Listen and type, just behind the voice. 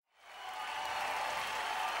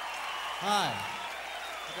Hi.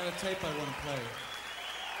 I got a tape I want to play.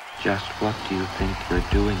 Just what do you think you're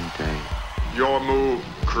doing, Dave? Your move,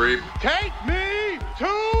 creep. Take me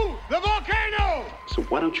to the volcano! So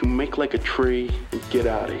why don't you make like a tree and get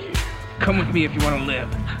out of here? Come with me if you want to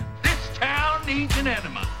live. This town needs an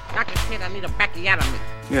enema. Dr. Kid, I need a backiotomy.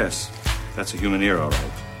 Yes, that's a human ear, all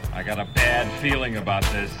right. I got a bad feeling about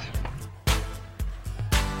this.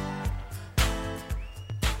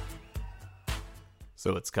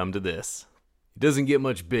 So it's come to this. It doesn't get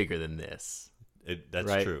much bigger than this. That's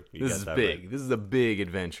right? true. This is big. Right. This is a big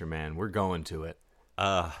adventure, man. We're going to it.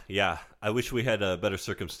 Yeah. I wish we had better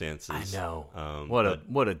circumstances. I know.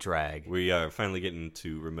 What a drag. We are finally getting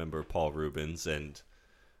to remember Paul Reubens and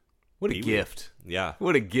what a gift. Yeah.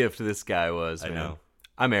 What a gift this guy was, man. I know.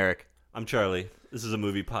 I'm Eric. I'm Charlie. This is a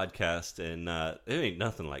movie podcast, and it ain't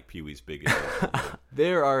nothing like Pee-wee's Big Adventure.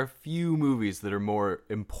 There are few movies that are more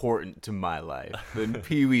important to my life than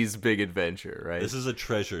Pee-wee's Big Adventure, right? This is a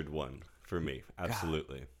treasured one for me.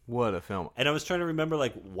 Absolutely. God, what a film. And I was trying to remember,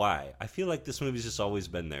 why. I feel like this movie's just always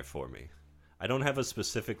been there for me. I don't have a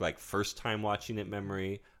specific, first time watching it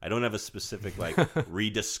memory. I don't have a specific,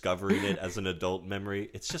 rediscovering it as an adult memory.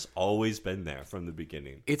 It's just always been there from the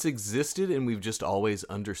beginning. It's existed, and we've just always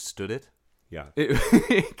understood it. Yeah.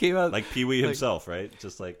 It came out... Like Pee-wee himself, right?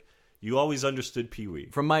 Just you always understood Pee-wee.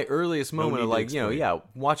 From my earliest moment of,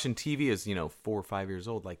 watching TV as, 4 or 5 years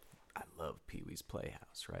old, I love Pee-wee's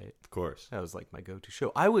Playhouse, right? Of course. That was my go-to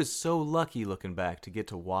show. I was so lucky looking back to get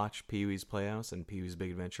to watch Pee-wee's Playhouse and Pee-wee's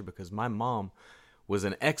Big Adventure because my mom was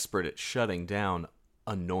an expert at shutting down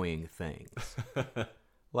annoying things.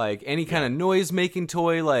 Any kind of noise-making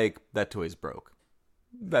toy, that toy's broke.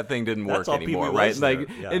 That thing didn't work anymore, right?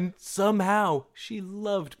 And somehow she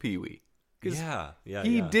loved Pee-wee.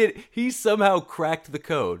 He somehow cracked the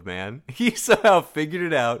code, man. He somehow figured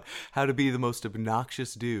it out how to be the most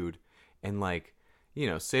obnoxious dude. And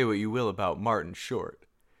say what you will about Martin Short.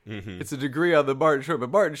 Mm-hmm. It's a degree on the Martin Short,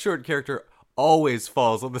 but Martin Short character always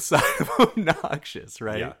falls on the side of obnoxious,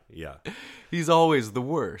 right? Yeah. He's always the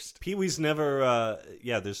worst. Pee-wee's never,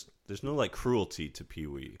 there's no cruelty to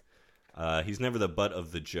Pee-wee. He's never the butt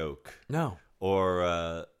of the joke. No.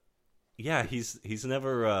 Or, he's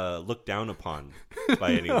never looked down upon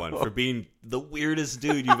by anyone for being the weirdest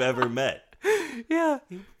dude you've ever met. Yeah.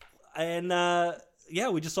 And,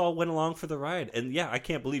 we just all went along for the ride. And, I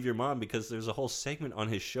can't believe your mom because there's a whole segment on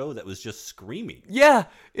his show that was just screaming. Yeah,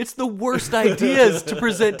 it's the worst ideas to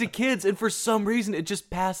present to kids. And for some reason, it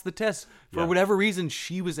just passed the test. For whatever reason,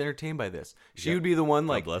 she was entertained by this. She would be the one,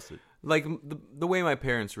 God bless it. The way my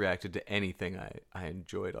parents reacted to anything I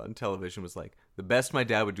enjoyed on television was the best my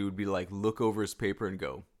dad would do would be look over his paper and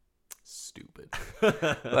go, stupid.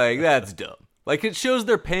 That's dumb. It shows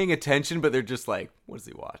they're paying attention, but they're just what is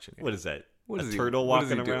he watching here? What is that? What is turtle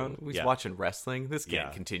walking around? He's watching wrestling. This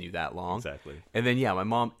can't continue that long. Exactly. And then, my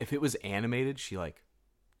mom, if it was animated, she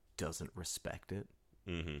doesn't respect it.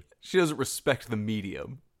 Mm-hmm. She doesn't respect the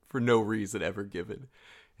medium for no reason ever given.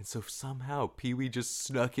 And so somehow Pee-wee just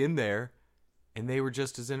snuck in there, and they were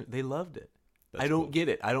just they loved it. I don't get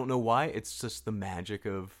it. I don't know why. It's just the magic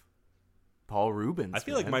of Paul Reubens. I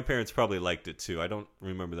feel like my parents probably liked it too. I don't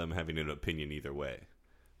remember them having an opinion either way.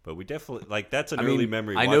 But we definitely that's an early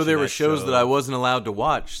memory. I know there were shows that I wasn't allowed to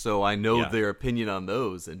watch, so I know their opinion on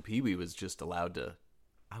those. And Pee-wee was just allowed to.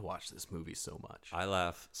 I watched this movie so much. I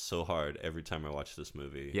laugh so hard every time I watch this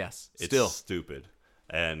movie. Yes, it's stupid,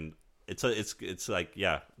 and it's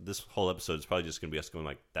this whole episode is probably just gonna be us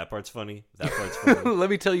going that part's funny, that part's funny. Let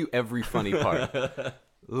me tell you every funny part.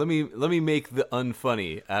 Let me make the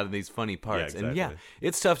unfunny out of these funny parts. Yeah, exactly. And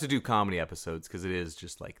it's tough to do comedy episodes because it is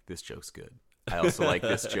just this joke's good. I also like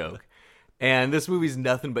this joke. And this movie's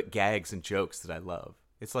nothing but gags and jokes that I love.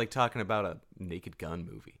 It's like talking about a Naked Gun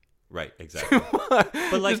movie. Right, exactly. But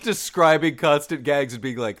just describing constant gags and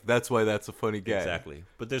being that's why that's a funny gag. Exactly.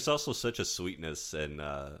 But there's also such a sweetness and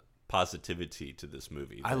positivity to this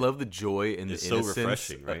movie. I love the joy and the innocence so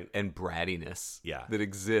refreshing, right? And brattiness that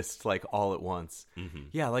exists all at once. Mm-hmm.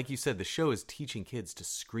 Yeah, like you said, the show is teaching kids to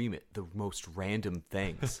scream at the most random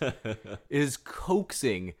things. It is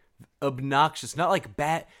coaxing obnoxious, not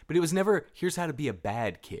bad, but it was never here's how to be a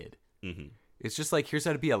bad kid. Mm-hmm. It's just here's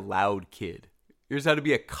how to be a loud kid. Here's how to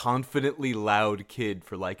be a confidently loud kid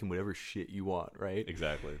for liking whatever shit you want, right?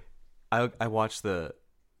 Exactly. I watched the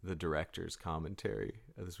director's commentary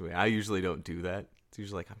of this movie. I usually don't do that. It's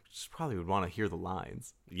usually I just probably would want to hear the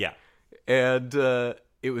lines. Yeah. And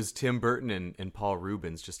it was Tim Burton and Paul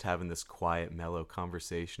Reubens just having this quiet, mellow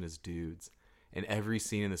conversation as dudes. And every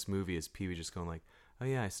scene in this movie is Pee-wee just going oh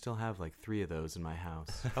yeah, I still have 3 of those in my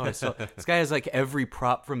house. Oh, this guy has every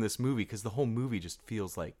prop from this movie because the whole movie just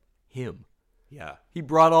feels like him. Yeah. He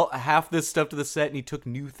brought half this stuff to the set, and he took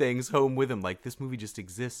new things home with him. Like, this movie just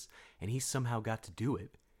exists, and he somehow got to do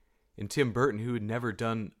it. And Tim Burton, who had never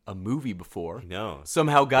done a movie before,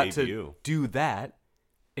 somehow got to do that.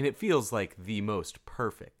 And it feels like the most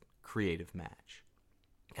perfect creative match.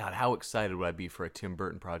 God, how excited would I be for a Tim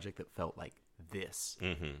Burton project that felt like this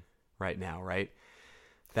right now, right?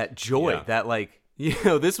 That joy, that like,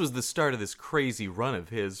 this was the start of this crazy run of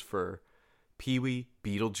his for Pee-wee,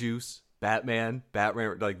 Beetlejuice, Batman,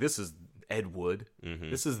 like this is Ed Wood.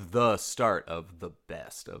 This is the start of the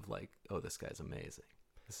best of like, oh, this guy's amazing.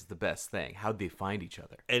 This is the best thing. How'd they find each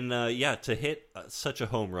other? And to hit such a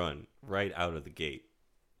home run right out of the gate.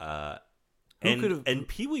 And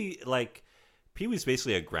Pee-wee, like, Pee-wee's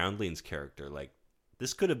basically a Groundlings character. Like,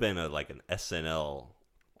 this could have been an SNL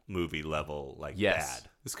movie level, like, bad.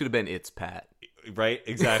 This could have been It's Pat. Right?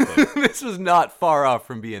 Exactly. This was not far off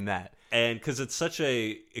from being that. And because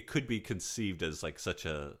it could be conceived as like such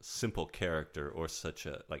a simple character or such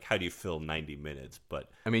a, like, how do you fill 90 minutes? But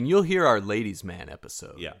I mean, you'll hear our Ladies Man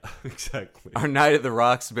episode. Yeah, exactly. Our Night at the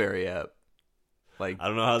Roxbury app. Like, I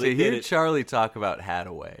don't know how they did did it. it. Charlie talk about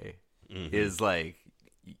Hadaway is like,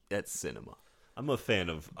 that's cinema. I'm a fan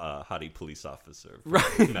of Hottie Police Officer. Right.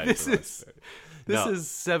 This is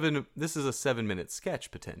a 7-minute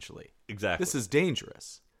sketch potentially. Exactly. This is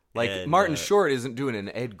dangerous. Like, and, Martin Short isn't doing an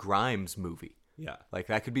Ed Grimes movie. Yeah. Like,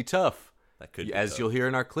 that could be tough. That could be as tough. You'll hear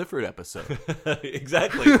in our Clifford episode.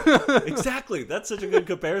 Exactly. Exactly. That's such a good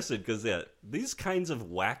comparison because these kinds of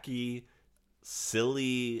wacky,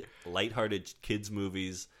 silly, lighthearted kids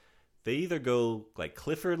movies, they either go like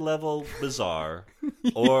Clifford level bizarre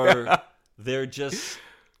or they're just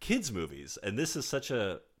kids movies. And this is such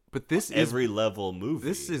a every level movie.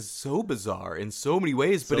 This is so bizarre in so many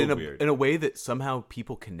ways, but in a way that somehow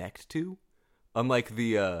people connect to, unlike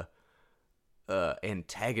the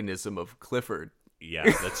antagonism of Clifford. Yeah,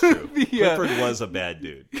 that's true. Clifford was a bad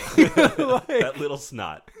dude. That little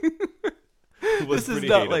snot was pretty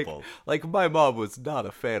hateable. Like my mom was not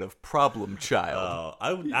a fan of Problem Child.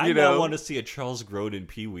 I now want to see a Charles Grodin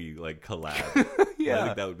Pee-wee like collab. Yeah, I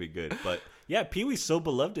think that would be good. But yeah, Pee-wee's so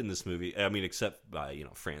beloved in this movie. I mean, except by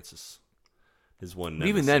Francis, his one nemesis.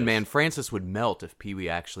 Even then, man, Francis would melt if Pee-wee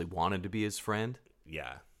actually wanted to be his friend.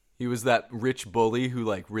 Yeah, he was that rich bully who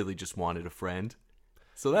like really just wanted a friend.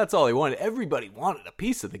 So that's all he wanted. Everybody wanted a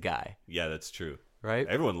piece of the guy. Yeah, that's true. Right?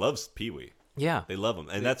 Everyone loves Pee-wee. Yeah. They love him.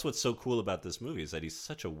 And that's what's so cool about this movie is that he's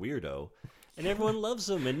such a weirdo. And everyone loves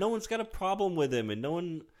him. And no one's got a problem with him. And no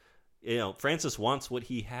one, Francis wants what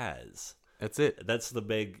he has. That's it. That's the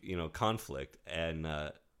big, conflict. And,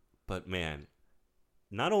 but man,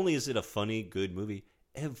 not only is it a funny, good movie,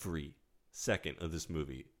 every second of this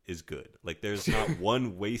movie is good. Like there's not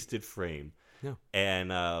one wasted frame. No.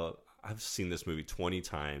 And, I've seen this movie 20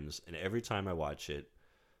 times, and every time I watch it,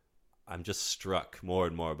 I'm just struck more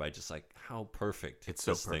and more by just like how perfect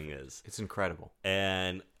this thing is. It's incredible.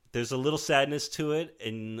 And there's a little sadness to it,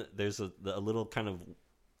 and there's a little kind of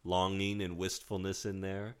longing and wistfulness in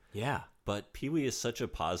there. Yeah. But Pee-wee is such a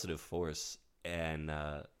positive force, and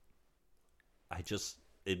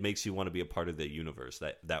it makes you want to be a part of the universe,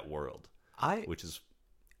 that world, which is,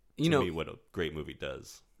 to me, what a great movie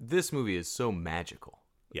does. This movie is so magical.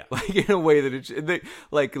 Yeah. Like, in a way that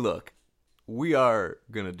look, we are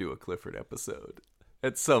going to do a Clifford episode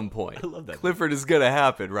at some point. I love that. Clifford is going to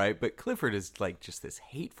happen, right? But Clifford is like just this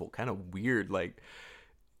hateful, kind of weird, like,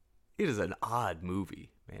 it is an odd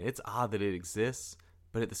movie, man. It's odd that it exists,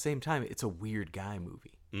 but at the same time, it's a weird guy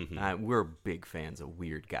movie. Mm-hmm. We're big fans of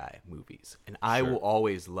weird guy movies. And I will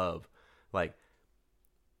always love, like,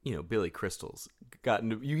 Billy Crystal's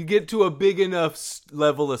you get to a big enough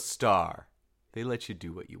level of star. They let you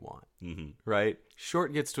do what you want, right?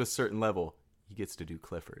 Short gets to a certain level, he gets to do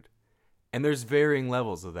Clifford. And there's varying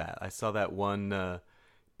levels of that. I saw that one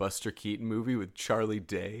Buster Keaton movie with Charlie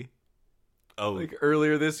Day. Oh, like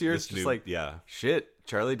earlier this year. It's just shit,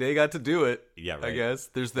 Charlie Day got to do it. Yeah, right. I guess.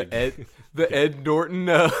 There's the Ed Norton...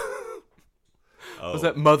 was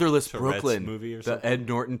that Motherless Tourette's Brooklyn movie or something? The Ed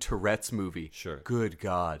Norton Tourette's movie. Sure. Good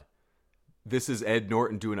God. This is Ed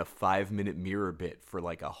Norton doing a 5-minute mirror bit for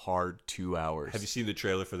like a hard 2 hours. Have you seen the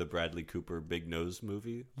trailer for the Bradley Cooper Big Nose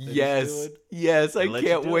movie? Yes. I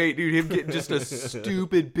can't wait, dude. Him getting just a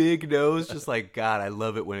stupid big nose. Just like, God, I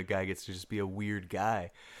love it when a guy gets to just be a weird guy.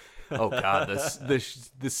 Oh, God.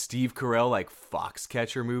 The Steve Carell like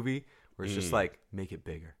Foxcatcher movie where it's just like, make it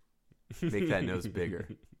bigger. Make that nose bigger.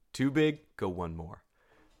 Too big? Go one more.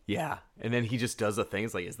 Yeah, and then he just does a thing.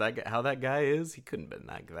 It's like, is that how that guy is? He couldn't have been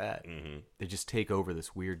like that. Mm-hmm. They just take over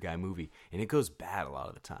this weird guy movie, and it goes bad a lot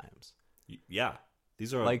of the times. Yeah,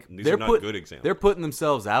 These are like these are not good examples. They're putting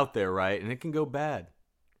themselves out there, right? And it can go bad,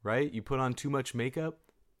 right? You put on too much makeup,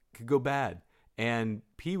 it could go bad. And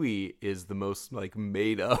Pee-wee is the most like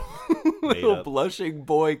made up little blushing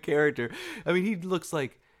boy character. I mean, he looks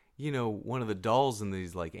like, you know, one of the dolls in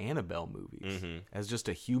these like Annabelle movies as just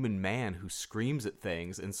a human man who screams at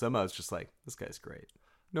things, and somehow it's just like, this guy's great.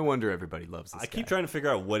 No wonder everybody loves this guy. I keep trying to figure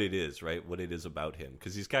out what it is, right? What it is about him,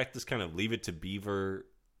 because he's got this kind of Leave It to Beaver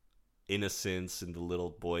innocence and the little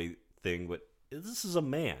boy thing. But this is a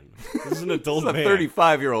man. This is an adult man. This is a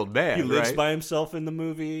 35-year-old man. He lives right? by himself in the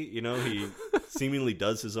movie. You know, he seemingly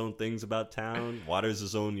does his own things about town, waters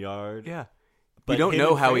his own yard. Yeah. But you don't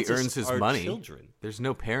know how he Francis earns his are money. Children. There's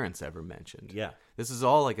no parents ever mentioned. Yeah. This is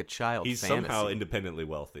all like a child He's fantasy. somehow independently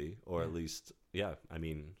wealthy, or at least, yeah, I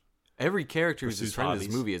mean... Every character who's his pursues friend in this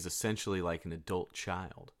hobbies. movie is essentially like an adult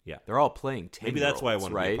child. Yeah. They're all playing 10-year-olds, Maybe that's why I want to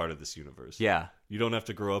be right? a part of this universe. Yeah. You don't have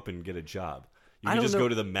to grow up and get a job. You I can don't just know- go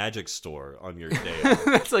to the magic store on your day off.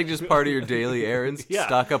 That's like just part of your daily errands. Yeah.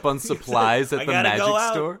 Stock up on supplies at I the gotta magic go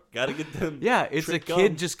out. store. Gotta get them. Yeah, it's a trick kid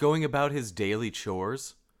gum. just going about his daily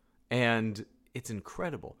chores, and it's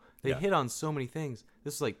incredible. They Yeah. hit on so many things.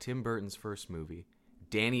 This is like Tim Burton's first movie,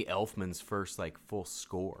 Danny Elfman's first like full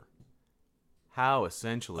score. How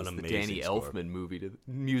essential is An the amazing Danny score. Elfman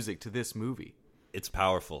music to this movie? It's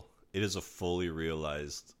powerful. It is a fully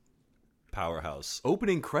realized powerhouse.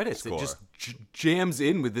 Opening credits, Score. it just jams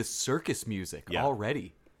in with this circus music Yeah.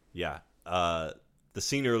 already. Yeah. The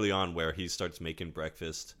scene early on where he starts making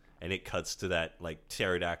breakfast and it cuts to that like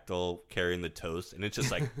pterodactyl carrying the toast and it's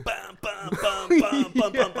just like bam, bam, bam, bam,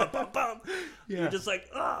 bam, bam, bam, bam, bam. You're just like,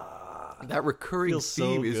 ah. That recurring Feels so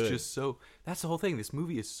theme is good. just so. That's the whole thing. This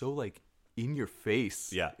movie is so like in your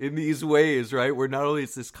face. Yeah. In these ways, right? Where not only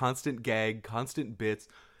is this constant gag, constant bits,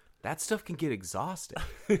 that stuff can get exhausting.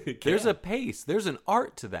 There's a pace. There's an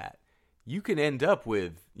art to that. You can end up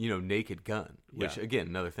with, you know, Naked Gun, which Yeah. again,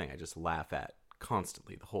 another thing I just laugh at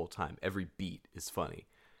constantly the whole time. Every beat is funny.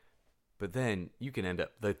 But then you can end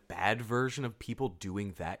up, the bad version of people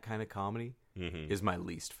doing that kind of comedy is my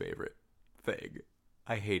least favorite thing.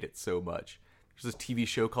 I hate it so much. There's this TV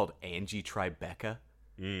show called Angie Tribeca.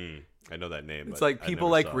 I know that name. It's but like I people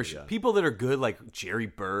never like saw it, yeah. people that are good, like Jerry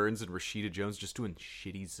Burns and Rashida Jones, just doing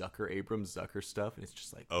shitty Zucker Abrams Zucker stuff, and it's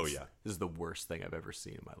just like, Oh, this, yeah. this is the worst thing I've ever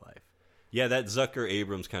seen in my life. Yeah, that Zucker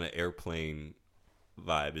Abrams kind of airplane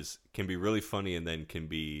vibe can be really funny and then can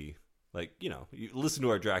be like, you know, you listen to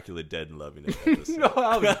our Dracula Dead and Loving It episode. No,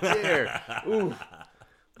 how dare! Ooh,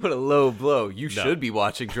 what a low blow! You should be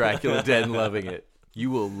watching Dracula Dead and loving it. You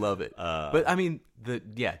will love it. But I mean,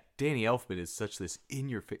 Danny Elfman is such this in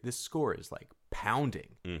your face. This score is like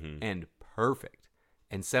pounding and perfect,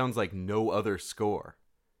 and sounds like no other score.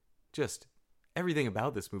 Just everything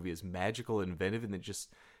about this movie is magical and inventive, and it just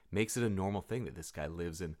makes it a normal thing that this guy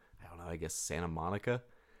lives in. I don't know. I guess Santa Monica,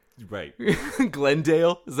 Right.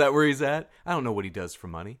 Glendale. Is that where he's at? I don't know what he does for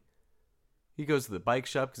money. He goes to the bike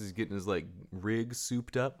shop because he's getting his like rig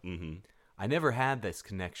souped up. I never had this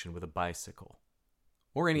connection with a bicycle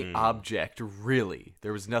or any object, really.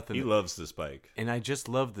 There was nothing. He loves this bike. And I just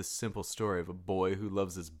love this simple story of a boy who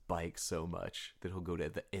loves his bike so much that he'll go to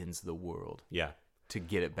the ends of the world Yeah. to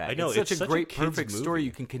get it back. I know, It's such it's a such a great, kid's perfect story movie.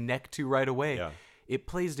 you can connect to right away. Yeah. It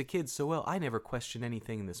plays to kids so well. I never question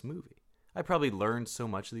anything in this movie. I probably learned so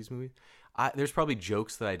much of these movies. There's probably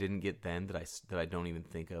jokes that I didn't get then that I don't even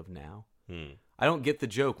think of now. I don't get the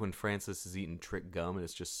joke when Francis is eating trick gum and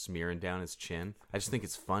it's just smearing down his chin. I just think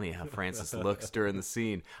it's funny how Francis looks during the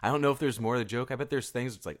scene. I don't know if there's more to the joke. I bet there's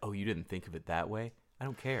things it's like, oh, you didn't think of it that way. I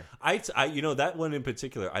don't care. I you know, that one in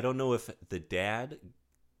particular, I don't know if the dad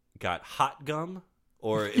got hot gum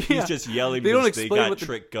or if Yeah. he's just yelling They don't because they explain got what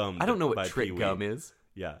trick gum. I don't know what by trick Pee-wee. gum is.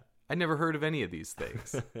 Yeah. I never heard of any of these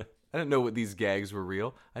things. I didn't know what these gags were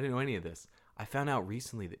real. I didn't know any of this. I found out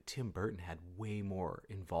recently that Tim Burton had way more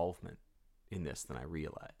involvement in this than I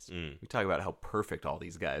realized. We talk about how perfect all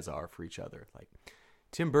these guys are for each other. Like,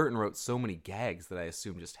 Tim Burton wrote so many gags that I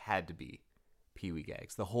assume just had to be Pee-wee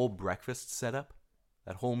gags. The whole breakfast setup,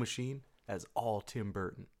 that whole machine, that's all Tim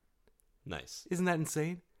Burton. Nice. Isn't that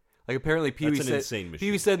insane? Like, apparently Pee-wee That's an insane machine.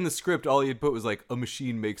 Pee-wee said in the script all he had put was like, a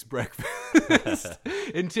machine makes breakfast.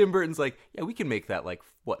 And Tim Burton's like, yeah, we can make that like,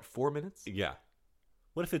 what, 4 minutes? Yeah.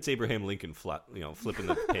 What if it's Abraham Lincoln flipping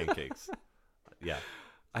the pancakes? Yeah.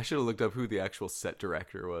 I should have looked up who the actual set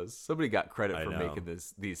director was. Somebody got credit I for know. making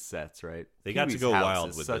these sets, right? They got to Pee-wee's go house wild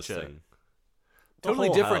is with such this a thing. The totally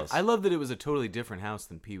whole different. house. I love that it was a totally different house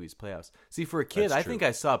than Pee-wee's Playhouse. See, for a kid, That's I true. think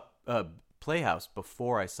I saw Playhouse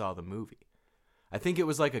before I saw the movie. I think it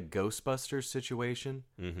was like a Ghostbusters situation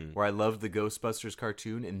where I loved the Ghostbusters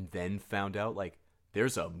cartoon and then found out like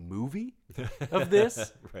there's a movie of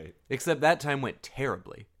this? Right. Except that time went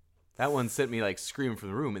terribly. That one sent me like screaming from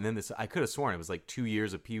the room. And then I could have sworn it was like 2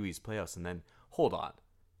 years of Pee-wee's Playhouse. And then, hold on.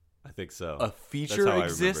 I think so. A feature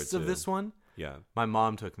exists of this one? Yeah. My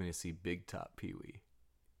mom took me to see Big Top Pee-wee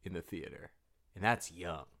in the theater. And that's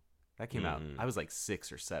young. That came out, I was like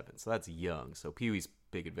 6 or 7. So that's young. So Pee-wee's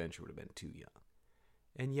Big Adventure would have been too young.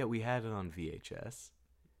 And yet we had it on VHS.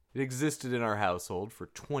 It existed in our household for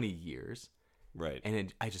 20 years. Right.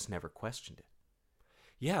 And I just never questioned it.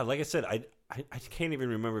 Yeah, like I said, I can't even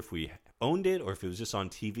remember if we owned it or if it was just on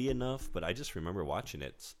TV enough, but I just remember watching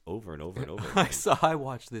it over and over and over again. I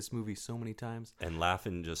watched this movie so many times. And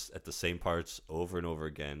laughing just at the same parts over and over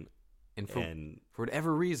again. And for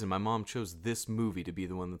whatever reason, my mom chose this movie to be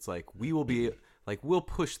the one that's like, we'll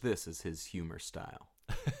push this as his humor style.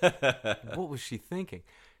 What was she thinking?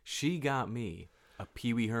 She got me a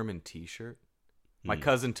Pee Wee Herman t-shirt. My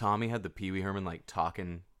cousin Tommy had the Pee Wee Herman like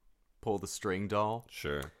talking, pull the string doll.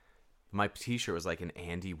 Sure. My t-shirt was like an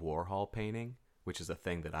Andy Warhol painting, which is a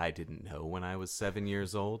thing that I didn't know when I was 7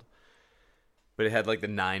 years old. But it had like the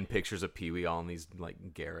 9 pictures of Pee-wee all in these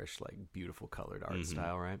like garish, like beautiful colored art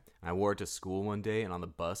style, right? And I wore it to school one day, and on the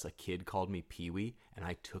bus, a kid called me Pee-wee, and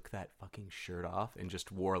I took that fucking shirt off and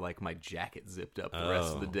just wore like my jacket zipped up the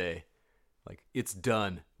rest of the day. Like, it's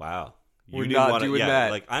done. Wow. We're not doing that.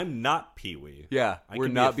 Like, I'm not Pee-wee. Yeah, we're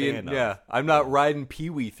not being. Yeah, I'm not riding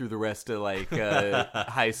Pee-wee through the rest of like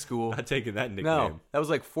high school. Not taking that nickname. No, that was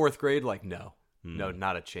like 4th grade. Like, no,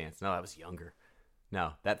 not a chance. No, I was younger.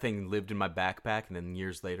 No, that thing lived in my backpack, and then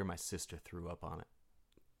years later, my sister threw up on it.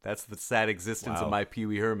 That's the sad existence of my Pee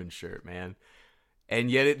Wee Herman shirt, man. And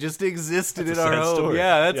yet it just existed in our home. Story.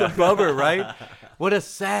 Yeah, that's a bummer, right? What a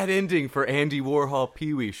sad ending for Andy Warhol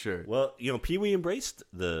Pee Wee shirt. Well, Pee Wee embraced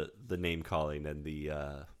the name calling and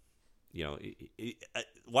the,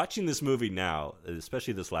 watching this movie now,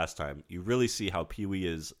 especially this last time, you really see how Pee Wee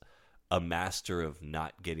is a master of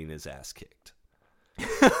not getting his ass kicked.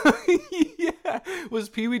 Yeah, was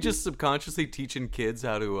Pee Wee just subconsciously teaching kids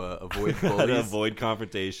how to avoid bullies? How to avoid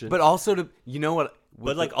confrontation, but also to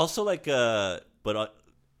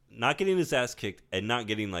not getting his ass kicked and not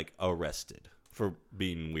getting like arrested for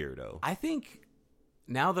being weirdo. I think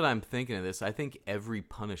now that I'm thinking of this, I think every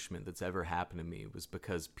punishment that's ever happened to me was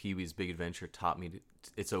because Pee-wee's Big Adventure taught me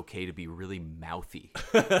it's okay to be really mouthy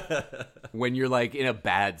when you're like in a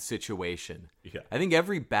bad situation. Yeah. I think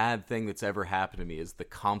every bad thing that's ever happened to me is the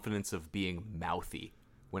confidence of being mouthy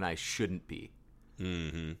when I shouldn't be.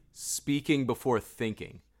 Mm-hmm. Speaking before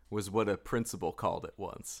thinking was what a principal called it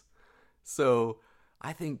once. So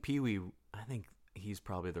I think Pee-wee, he's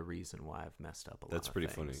probably the reason why I've messed up a lot. That's of pretty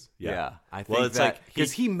things. funny. Yeah. I think it's that like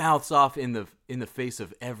because he mouths off in the face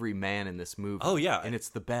of every man in this movie. Oh yeah, and it's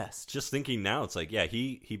the best. Just thinking now, it's like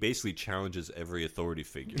he basically challenges every authority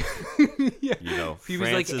figure. Yeah. He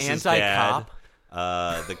was like anti-cop.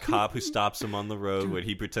 The cop who stops him on the road when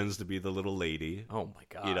he pretends to be the little lady. Oh my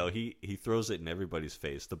god! He throws it in everybody's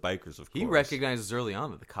face. The bikers, of course. He recognizes early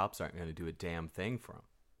on that the cops aren't going to do a damn thing for him.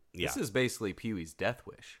 Yeah. This is basically Pee-wee's death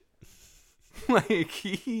wish. Like,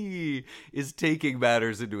 he is taking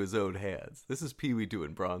matters into his own hands. This is Pee-wee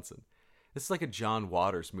doing Bronson. It's like a John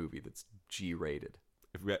Waters movie that's G-rated.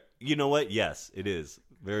 You know what? Yes, it is.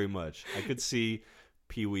 Very much. I could see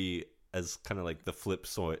Pee-wee as kind of like the flip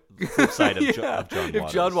side of John Waters.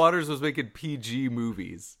 If John Waters was making PG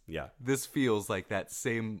movies, yeah, this feels like that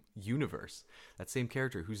same universe, that same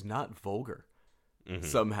character who's not vulgar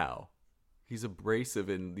somehow. He's abrasive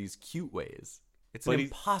in these cute ways. It's an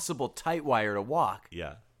impossible tight wire to walk.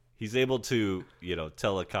 Yeah. He's able to,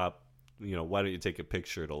 tell a cop, why don't you take a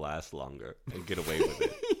picture? It'll last longer and get away with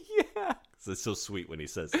it. Yeah. So it's so sweet when he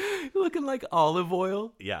says, looking like olive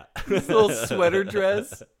oil. Yeah. His little sweater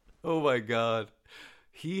dress. Oh my God.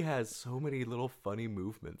 He has so many little funny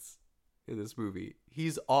movements in this movie.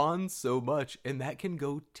 He's on so much, and that can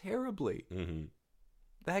go terribly. Mm-hmm.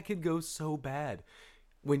 That can go so bad.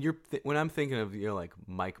 When I'm thinking of like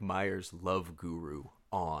Mike Myers' love guru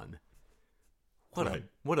on,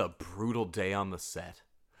 what a brutal day on the set.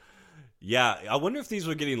 Yeah, I wonder if these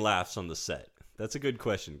were getting laughs on the set. That's a good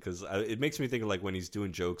question because it makes me think of like when he's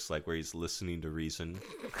doing jokes like where he's listening to reason.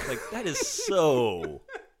 Like that is so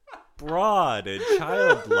broad and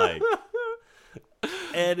childlike,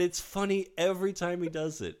 and it's funny every time he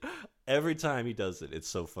does it. Every time he does it, it's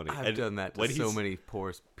so funny. I've done that to so many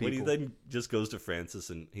poor people. When he then just goes to Francis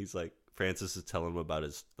and he's like, Francis is telling him about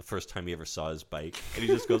the first time he ever saw his bike. And he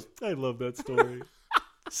just goes, I love that story.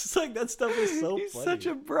 It's just like, that stuff is so funny. He's such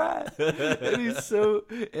a brat.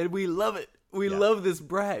 And we love it. We love this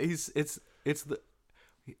brat.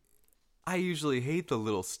 I usually hate the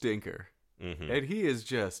little stinker. and he is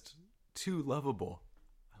just too lovable.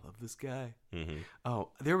 I love this guy. Oh,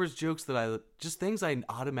 there was jokes that just things I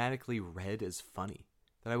automatically read as funny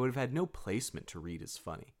that I would have had no placement to read as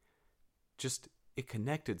funny. Just, it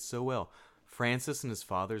connected so well. Francis and his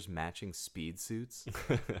father's matching speed suits.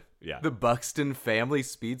 Yeah. The Buxton family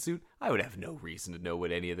speed suit. I would have no reason to know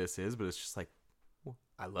what any of this is, but it's just like, well,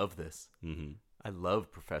 I love this. I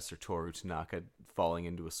love Professor Toru Tanaka falling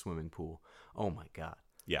into a swimming pool. Oh my God.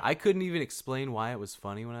 Yeah. I couldn't even explain why it was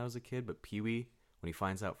funny when I was a kid, but Pee-wee, when he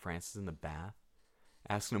finds out Francis is in the bath,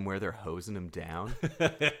 asking him where they're hosing him down.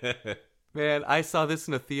 Man, I saw this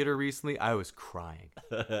in a theater recently. I was crying.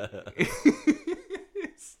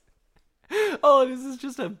 Oh, this is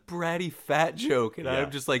just a bratty fat joke, and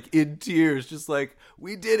I'm just like in tears, just like,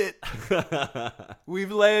 we did it.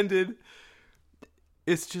 We've landed.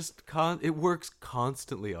 It's just, it works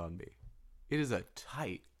constantly on me. It is a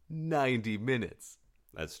tight 90 minutes.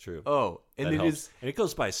 That's true. Oh, and that it helps. is, and it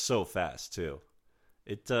goes by so fast too.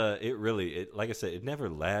 It really, like I said, it never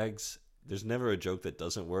lags. There's never a joke that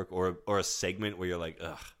doesn't work, or a segment where you're like,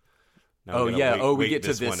 ugh. Oh yeah, we get to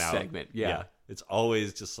this one out. segment. Yeah. It's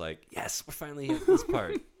always just like, yes, we're finally at this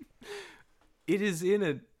part. It is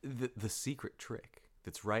in the secret trick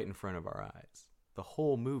that's right in front of our eyes. The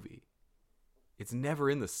whole movie. It's never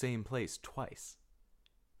in the same place twice.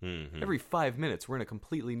 Every 5 minutes, we're in a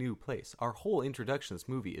completely new place. Our whole introduction to this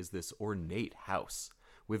movie is this ornate house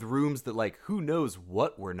with rooms that, like, who knows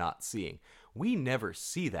what we're not seeing. We never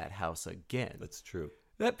see that house again. That's true.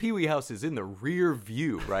 That Pee-wee house is in the rear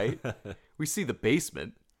view, right? We see the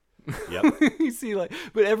basement. Yep. You see, like,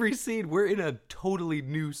 but every scene, we're in a totally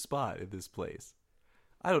new spot in this place.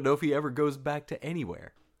 I don't know if he ever goes back to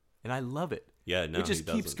anywhere, and I love it. Yeah, no, it just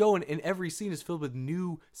he keeps doesn't. going, and every scene is filled with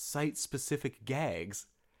new site-specific gags.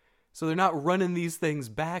 So they're not running these things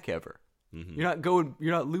back ever. You're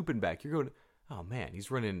not looping back. You're going, oh man,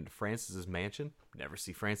 he's running into Francis's mansion. Never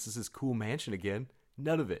see Francis's cool mansion again.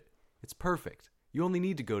 None of it. It's perfect. You only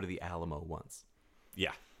need to go to the Alamo once.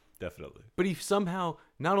 Yeah, definitely. But he somehow,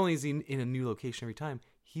 not only is he in a new location every time,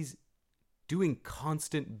 he's doing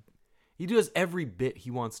he does every bit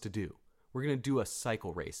he wants to do. We're going to do a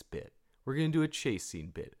cycle race bit. We're going to do a chase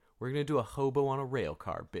scene bit. We're going to do a hobo on a rail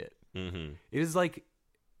car bit. It is like,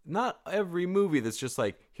 not every movie that's just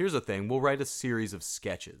like, here's a thing, we'll write a series of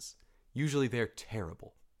sketches. Usually they're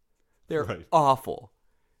terrible. They're awful.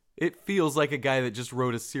 It feels like a guy that just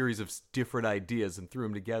wrote a series of different ideas and threw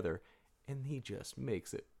them together, and he just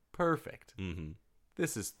makes it perfect.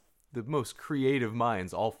 This is the most creative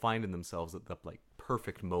minds all finding themselves at the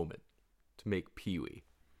perfect moment to make Pee-wee.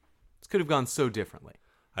 This could have gone so differently.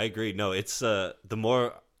 I agree. No, it's the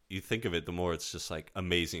more you think of it, the more it's just like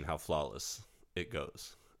amazing how flawless it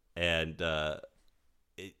goes. And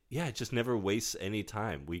it just never wastes any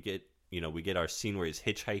time. We get our scene where he's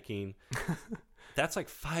hitchhiking. That's like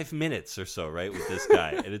 5 minutes or so, right, with this guy,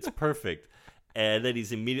 and it's perfect. And then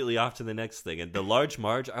he's immediately off to the next thing. And the Large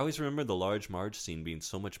Marge, I always remember the Large Marge scene being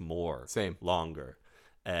so much more longer.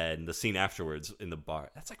 And the scene afterwards in the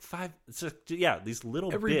bar, that's like these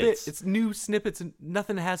little Every bits. bit, it's new snippets, and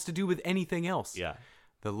nothing has to do with anything else. Yeah.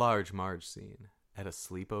 The Large Marge scene at a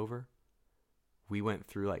sleepover, we went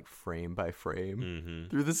through like frame by frame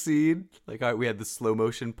through the scene. Like we had the slow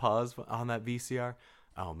motion pause on that VCR.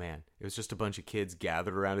 Oh man, it was just a bunch of kids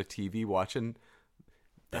gathered around a TV watching.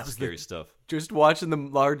 That's scary stuff. Just watching the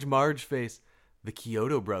Large Marge face. The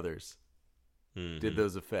Kyoto brothers did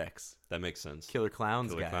those effects. That makes sense. Killer Clown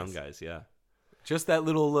guys, yeah. Just that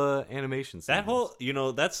little animation scene. That whole,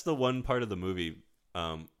 that's the one part of the movie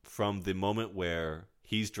from the moment where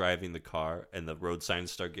he's driving the car and the road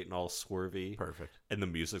signs start getting all swervy. Perfect. And the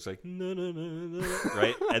music's like, no, no, no, no,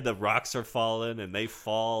 right? And the rocks are falling and they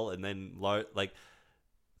fall. And then, like,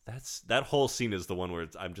 that whole scene is the one where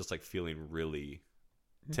I'm just, like, feeling really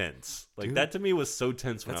tense. Like, Dude, that to me was so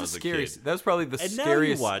tense when I was a kid. That was probably the and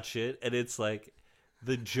scariest. Now you watch it and it's like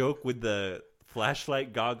the joke with the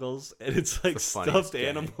flashlight goggles and it's like stuffed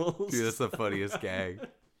animals. Dude, that's the funniest gag.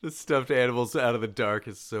 The stuffed animals out of the dark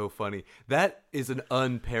is so funny. That is an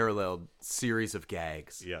unparalleled series of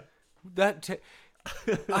gags. Yeah. I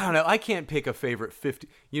don't know. I can't pick a favorite 50.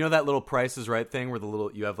 You know that little Price is Right thing where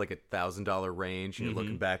you have like $1,000 range and you're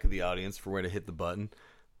looking back at the audience for where to hit the button.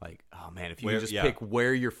 Like, oh man, if you could just pick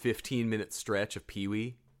where your 15-minute stretch of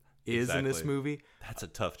Pee-wee is in this movie. That's a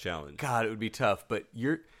tough challenge. God, it would be tough. But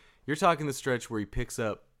you're talking the stretch where he picks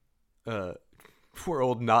up poor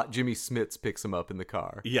old not Jimmy Smits picks him up in the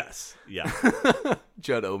car. Yes. Yeah.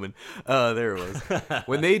 Judd Omen. There it was.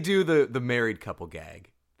 When they do the married couple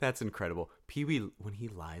gag, that's incredible. Pee-wee, when he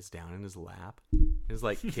lies down in his lap He's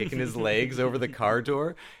like kicking his legs over the car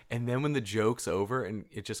door. And then when the joke's over and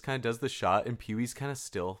it just kind of does the shot and Pee-wee's kind of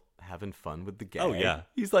still having fun with the gag. Oh, yeah.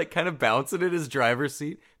 He's like kind of bouncing in his driver's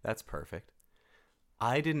seat. That's perfect.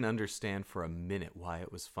 I didn't understand for a minute why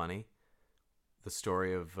it was funny. The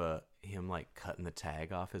story of him like cutting the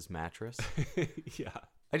tag off his mattress. Yeah.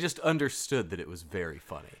 I just understood that it was very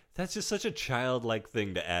funny. That's just such a childlike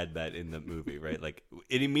thing to add that in the movie, right? Like,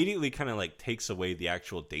 it immediately kind of like takes away the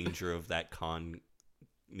actual danger of that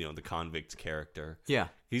the convict character. Yeah.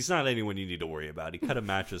 He's not anyone you need to worry about. He cut a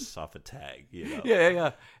mattress off a tag, you know?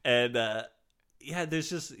 Yeah. And, there's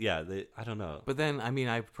just, I don't know. But then, I mean,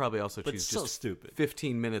 I probably also choose so just stupid.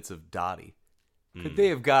 15 minutes of Dottie. Could they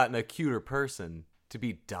have gotten a cuter person to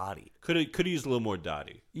be Dottie? Could have used a little more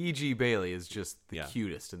Dottie. E.G. Bailey is just the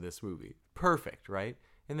cutest in this movie. Perfect, right?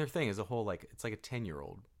 And their thing is a whole, like, it's like a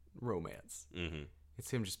 10-year-old romance. Mm-hmm.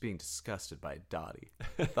 It's him just being disgusted by Dottie,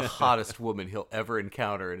 the hottest woman he'll ever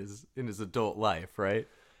encounter in his adult life, right?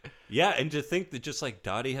 Yeah, and to think that just like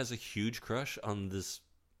Dottie has a huge crush on this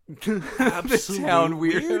absolute town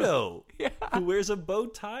weirdo yeah. who wears a bow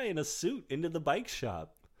tie and a suit into the bike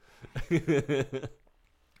shop.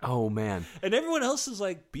 Oh man. And everyone else is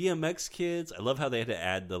like BMX kids. I love how they had to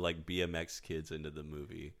add the like BMX kids into the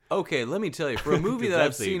movie. Okay, let me tell you, for a movie that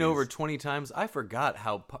I've seen 80s. over 20 times, I forgot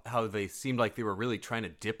how they seemed like they were really trying to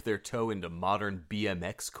dip their toe into modern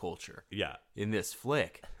BMX culture. Yeah. In this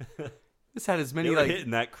flick. This had as many They were like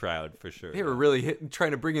hitting that crowd for sure. They were really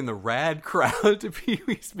trying to bring in the rad crowd to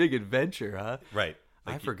Pee-wee's Big Adventure, huh? Right.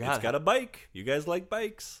 I Like, forgot. It's got a bike. You guys like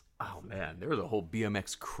bikes. Oh man, there was a whole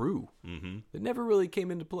BMX crew Mm-hmm. that never really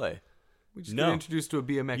came into play. We just got introduced to a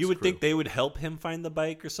BMX You would crew. think they would help him find the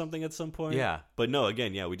bike or something at some point. Yeah. But no,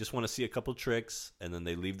 again, we just want to see a couple tricks, and then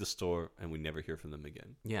they leave the store, and we never hear from them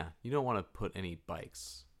again. Yeah, you don't want to put any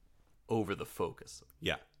bikes over the focus.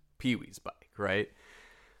 Yeah. Pee-wee's bike, right?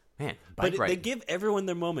 Man, But bike riding. they give everyone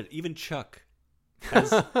their moment. Even Chuck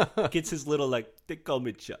gets his little, like, they call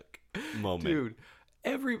me Chuck moment. Dude,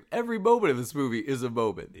 every moment of this movie is a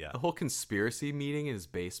moment. Yeah. The whole conspiracy meeting in his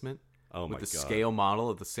basement. Oh my with the God. scale model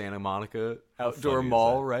of the Santa Monica outdoor funny is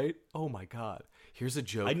mall, that? right? Oh my God. Here's a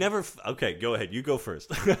joke. Okay, go ahead. You go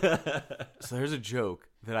first. So there's a joke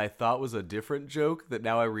that I thought was a different joke that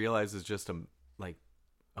now I realize is just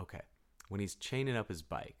okay. When he's chaining up his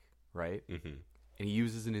bike, right? Mm-hmm. And he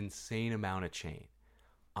uses an insane amount of chain.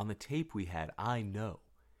 On the tape we had, I know,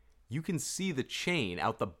 you can see the chain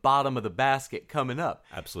out the bottom of the basket coming up.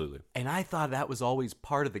 Absolutely. And I thought that was always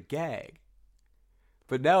part of the gag.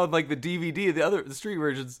 But now in like the DVD, the street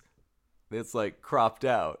versions, it's like cropped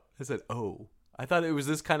out. I said, oh, I thought it was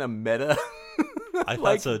this kind of meta I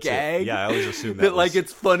like thought so gag. too. Yeah, I always assumed that like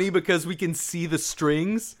it's funny because we can see the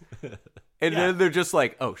strings. And Yeah. then they're just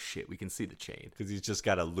like, oh shit, we can see the chain. because he's just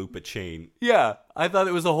got to loop a chain. Yeah, I thought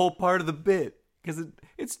it was a whole part of the bit because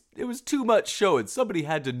it was too much showing. Somebody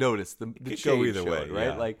had to notice the It could chain go either way, showing, right?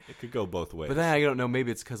 yeah. Like, it could go both ways. but then I don't know.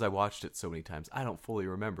 Maybe it's because I watched it so many times. I don't fully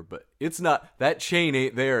remember, but it's not that chain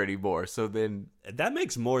ain't there anymore. So then, that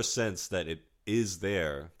makes more sense that it is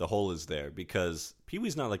there. The hole is there because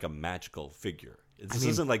Pee-wee's not like a magical figure. This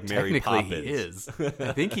isn't like Mary technically Poppins. he is.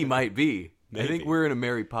 I think he might be. I think Maybe. we're in a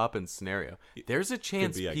Mary Poppins scenario. There's a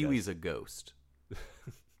chance be, I Pee-wee's a ghost.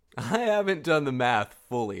 I haven't done the math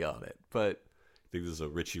fully on it, but I think this is a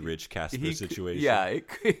Richie Rich Casper situation. Yeah,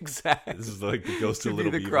 exactly. This is like the ghost Could of be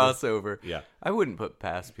Little the Beaver. crossover. Yeah. I wouldn't put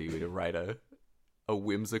past Pee-wee to write a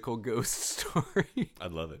whimsical ghost story.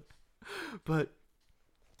 I'd love it. But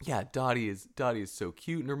yeah, Dottie is so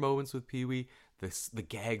cute in her moments with Pee-wee. The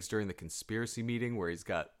gags during the conspiracy meeting where he's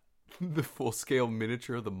got the full scale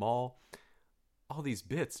miniature of the mall. All these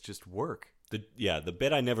bits just work. The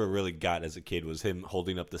bit I never really got as a kid was him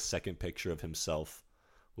holding up the second picture of himself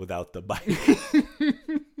without the bike.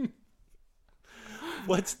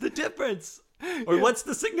 What's the difference? Or what's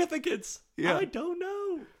the significance? Yeah. I don't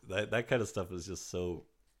know. That kind of stuff is just so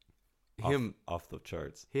off the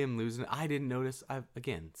charts. Him losing. I didn't notice. I've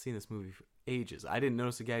again seen this movie for ages. I didn't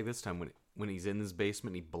notice a gag this time when he's in his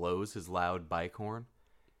basement. And he blows his loud bike horn.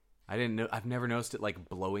 I didn't know. I've never noticed it like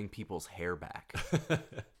blowing people's hair back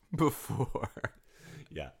before.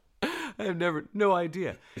 Yeah. I have no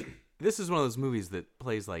idea. This is one of those movies that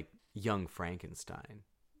plays like young Frankenstein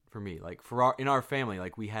for me. Like in our family,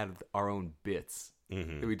 like we had our own bits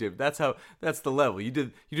that we did. That's the level. You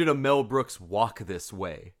did a Mel Brooks walk this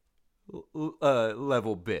way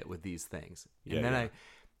level bit with these things. And then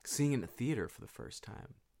seeing it in the theater for the first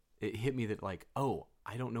time, it hit me that like, oh,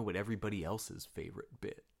 I don't know what everybody else's favorite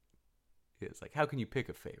bit is. Like, how can you pick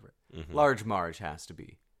a favorite? Large Marge has to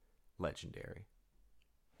be legendary.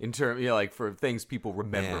 in terms, like for things people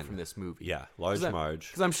remember Man. from this movie. Yeah, Large Marge.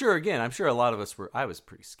 Because I'm sure a lot of us were. I was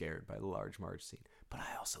pretty scared by the Large Marge scene, but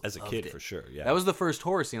I also As a loved kid, it. for sure, yeah. That was the first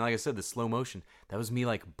horror scene. Like I said, the slow motion. That was me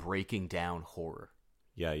like breaking down horror.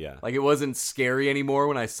 Yeah. Like it wasn't scary anymore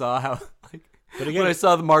when I saw how But again, when I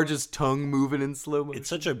saw the Marge's tongue moving in slow motion. it's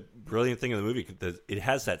such a brilliant thing in the movie. It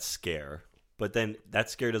has that scare, but then that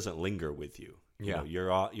scare doesn't linger with you. You know,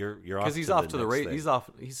 you're off because he's off to the next race. thing.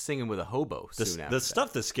 He's singing with a hobo soon after. The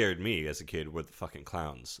stuff that scared me as a kid were the fucking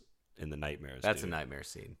clowns in the nightmares. That's dude. a nightmare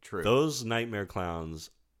scene. True. Those nightmare clowns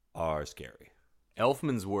are scary.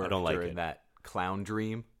 Elfman's work don't like during it. that clown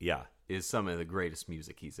dream Yeah, is some of the greatest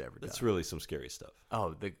music he's ever done. it's really some scary stuff.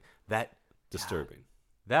 Oh, that Disturbing.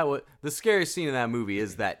 the scariest scene in that movie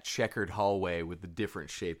is that checkered hallway with the different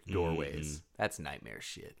shaped doorways. That's nightmare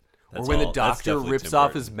shit. That's or when the that's doctor definitely rips Tim off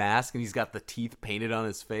Burton. his mask and he's got the teeth painted on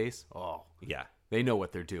his face. Oh, Yeah, they know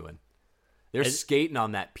what they're doing. They're skating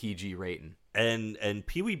on that PG rating. and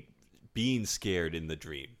Pee-wee being scared in the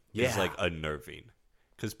dream is like unnerving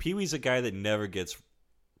because Pee-wee's a guy that never gets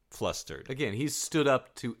flustered. Again, he's stood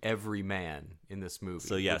up to every man in this movie.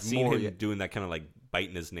 So yeah, With seeing more- him doing that kind of like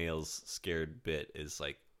biting his nails, scared bit is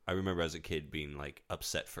like I remember as a kid being like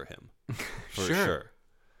upset for him, for sure.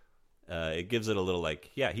 It gives it a little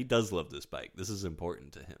like, yeah, he does love this bike. This is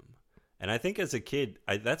important to him, and I think as a kid,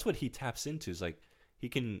 that's what he taps into. Is like he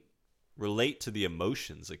can relate to the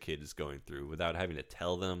emotions a kid is going through without having to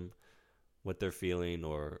tell them what they're feeling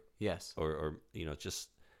or Yes. or just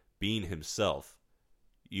being himself.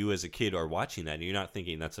 You as a kid are watching that and you're not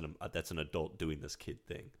thinking that's an adult doing this kid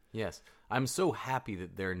thing. Yes. I'm so happy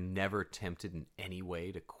that they're never tempted in any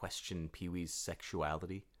way to question Pee-wee's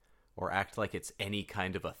sexuality or act like it's any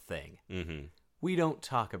kind of a thing. Mm-hmm. We don't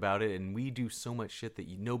talk about it, and we do so much shit that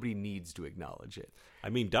nobody needs to acknowledge it. I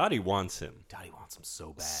mean, Dottie wants him. Dottie wants him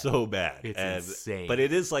so bad. So bad. It's insane. But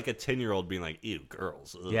it is like a 10-year-old being like, ew,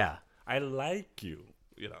 girls. Ugh. Yeah. I like you.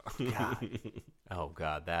 You know. God. Oh,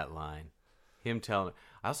 God, that line. Him telling her.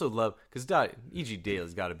 I also love, because E.G.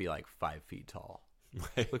 Daly's got to be like 5 feet tall.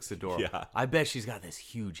 Right. Looks adorable. Yeah. I bet she's got this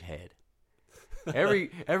huge head.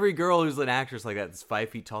 Every girl who's an actress like that that's 5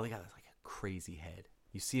 feet tall, they got like a crazy head.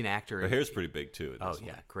 You see an actor. Her hair's pretty big, too. Oh,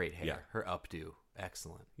 yeah. Great hair. Yeah. Her updo.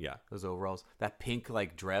 Excellent. Yeah. Those overalls. That pink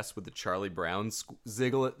like dress with the Charlie Brown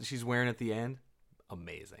ziggle she's wearing at the end.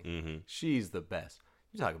 Amazing. Mm-hmm. She's the best.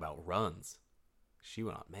 You talk about runs. She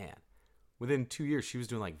went on, man. Within 2 years, she was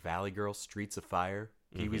doing like Valley Girl, Streets of Fire,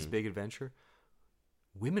 Pee-wee's Big Adventure.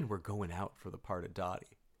 Women were going out for the part of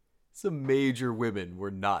Dottie. Some major women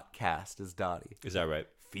were not cast as Dottie. Is that right?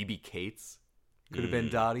 Phoebe Cates could have been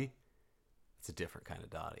Dottie. It's a different kind of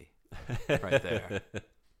Dottie right there.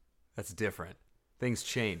 That's different. Things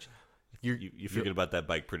change. You figured about that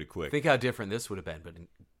bike pretty quick. Think how different this would have been, but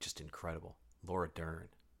just incredible. Laura Dern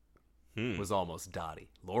was almost Dottie.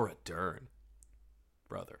 Laura Dern.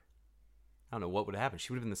 Brother. I don't know what would have happened.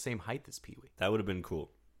 She would have been the same height as Pee-wee. That would have been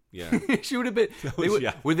cool. Yeah. She would have been.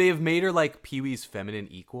 Yeah. Would they have made her like Pee-wee's feminine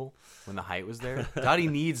equal when the height was there? Dottie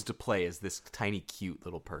needs to play as this tiny, cute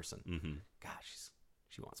little person. Mm-hmm. Gosh,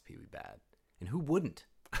 she wants Pee-wee bad. And who wouldn't?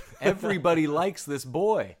 Everybody likes this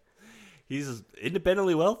boy. He's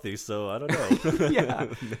independently wealthy, so I don't know. Yeah.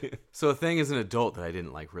 So a thing as an adult that I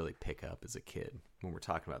didn't like really pick up as a kid when we're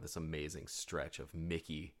talking about this amazing stretch of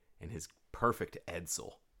Mickey and his perfect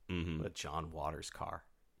Edsel, the John Waters car.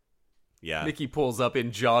 Yeah. Mickey pulls up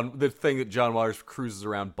in the thing that John Waters cruises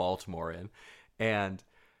around Baltimore in, and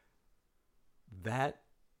that,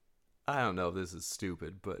 I don't know if this is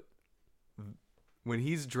stupid, but when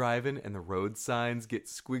he's driving and the road signs get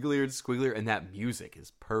squigglier and squigglier, and that music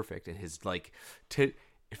is perfect, and his like, it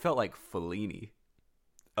felt like Fellini.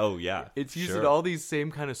 Oh yeah. It's using sure. all these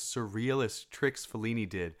same kind of surrealist tricks Fellini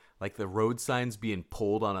did, like the road signs being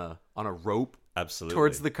pulled on a rope Absolutely.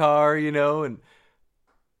 towards the car, and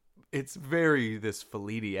it's very this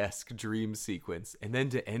Fellini-esque dream sequence, and then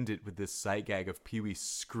to end it with this sight gag of Pee-wee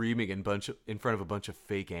screaming in front of a bunch of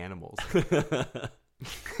fake animals.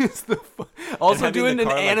 It's also doing an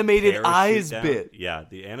animated eyes down. bit. Yeah,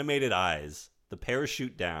 the animated eyes, the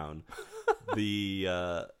parachute down,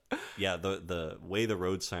 the way the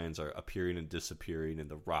road signs are appearing and disappearing, and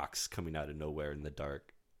the rocks coming out of nowhere in the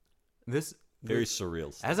dark. Very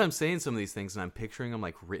surreal stuff. As I'm saying some of these things and I'm picturing them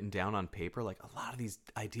like written down on paper, like a lot of these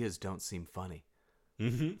ideas don't seem funny.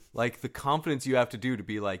 Mm-hmm. Like the confidence you have to do to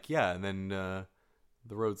be like, yeah, and then the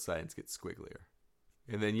road signs get squigglier.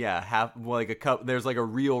 And then, there's like a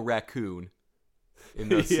real raccoon in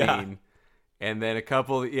the Yeah. scene. And then a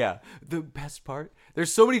couple, the best part,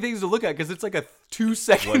 there's so many things to look at because it's like a 2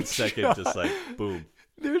 second 1 second, shot. just like, boom.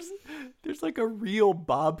 There's There's like a real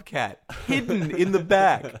bobcat hidden in the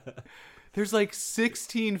back. There's like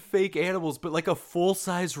 16 fake animals, but like a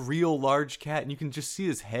full-size real large cat, and you can just see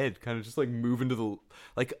his head kind of just like moving to the,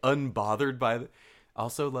 like, unbothered by the...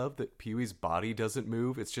 Also love that Pee-wee's body doesn't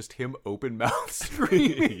move. It's just him open mouth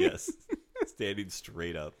screaming. Yes. Standing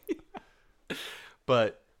straight up. Yeah.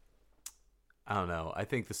 But I don't know. I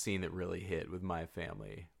think the scene that really hit with my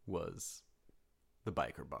family was the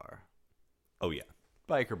biker bar. Oh, yeah.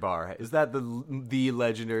 Biker bar. Is that the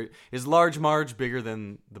legendary... Is Large Marge bigger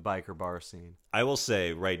than the biker bar scene? I will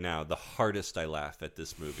say right now, the hardest I laugh at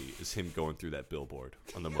this movie is him going through that billboard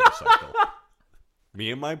on the motorcycle. Me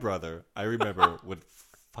and my brother, I remember, would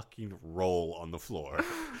fucking roll on the floor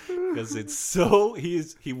because it's so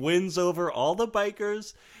he wins over all the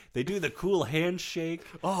bikers. They do the cool handshake.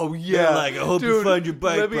 Oh yeah, they're like, I hope you find your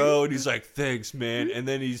bike, me... bro. And he's like, thanks, man. And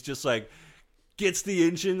then he's just like, gets the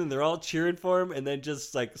engine, and they're all cheering for him, and then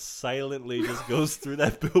just like silently just goes through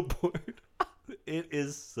that billboard. It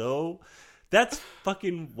is so. That's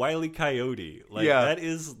fucking Wile E. Coyote. Like, that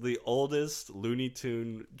is the oldest Looney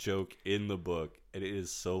Tune joke in the book, and it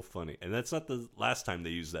is so funny. And that's not the last time they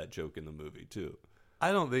used that joke in the movie, too.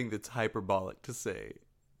 I don't think that's hyperbolic to say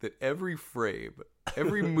that every frame,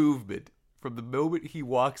 every movement, from the moment he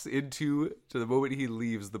walks into to the moment he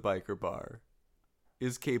leaves the biker bar,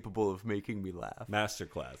 is capable of making me laugh.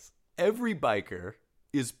 Masterclass. Every biker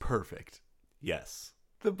is perfect. Yes.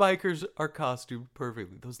 The bikers are costumed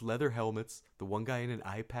perfectly. Those leather helmets, the one guy in an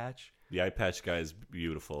eye patch. The eye patch guy is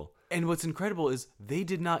beautiful. And what's incredible is they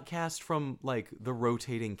did not cast from like the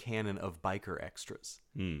rotating canon of biker extras.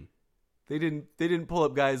 They didn't pull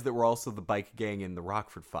up guys that were also the bike gang in the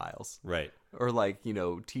Rockford Files. Right. Or like, you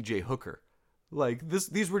know, TJ Hooker. Like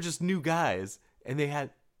these were just new guys and they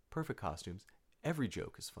had perfect costumes. Every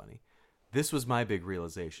joke is funny. This was my big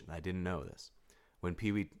realization. I didn't know this. When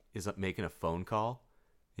Pee-wee is up making a phone call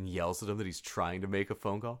and yells at him that he's trying to make a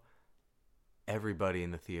phone call, everybody in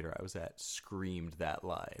the theater I was at screamed that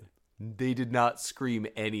line. They did not scream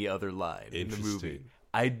any other line in the movie.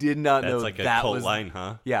 I did not know like that a cult was line,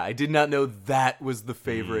 huh? Yeah, I did not know that was the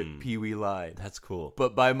favorite Pee-wee line. That's cool.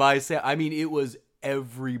 But by my I mean, it was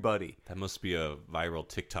everybody. That must be a viral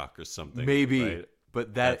TikTok or something. Maybe, right?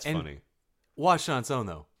 but that's funny. Watched on its own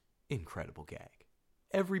though, incredible gag.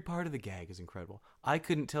 Every part of the gag is incredible. I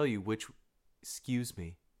couldn't tell you which "excuse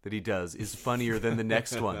me" that he does is funnier than the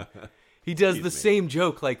next one. He does the same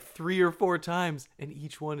joke like 3 or 4 times, and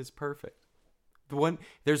each one is perfect.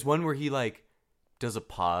 There's one where he like does a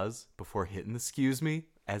pause before hitting the "excuse me"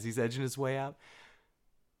 as he's edging his way out,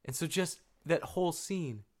 and so just that whole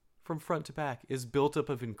scene from front to back is built up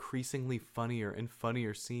of increasingly funnier and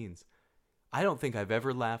funnier scenes. I don't think I've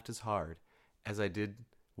ever laughed as hard as I did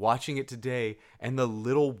watching it today, and the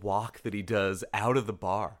little walk that he does out of the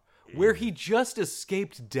bar, where he just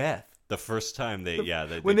escaped death. The first time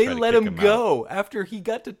when they let him go after he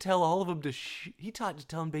got to tell all of them to he taught to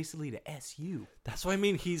tell him basically to SU. That's what I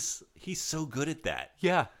mean. He's so good at that.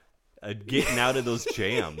 Yeah, getting out of those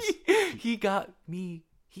jams. He got the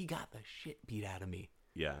shit beat out of me.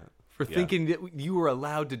 Yeah, for thinking that you were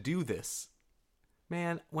allowed to do this.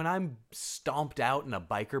 Man, when I'm stomped out in a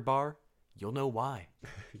biker bar, you'll know why.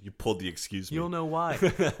 You pulled the excuse me. You'll know why.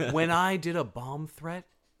 When I did a bomb threat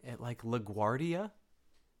at like LaGuardia,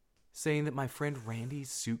 saying that my friend Randy's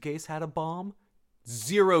suitcase had a bomb,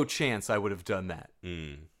 0 chance I would have done that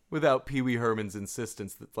without Pee Wee Herman's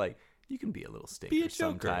insistence that like, you can be a little stinker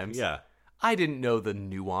sometimes. Yeah. I didn't know the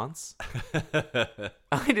nuance.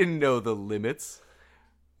 I didn't know the limits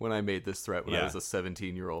when I made this threat when I was a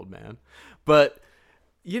 17-year-old man. But,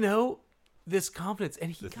 you know, this confidence,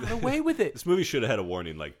 and he got away with it. This movie should have had a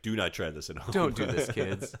warning like, do not try this at home. Don't do this,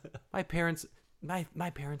 kids. My parents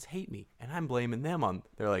hate me, and I'm blaming them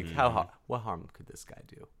they're like, what harm could this guy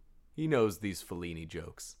do? He knows these Fellini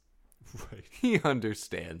jokes. Right. He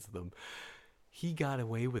understands them. He got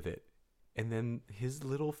away with it. And then his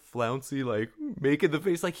little flouncy, like, making the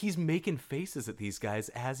face, like he's making faces at these guys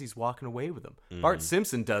as he's walking away with them. Bart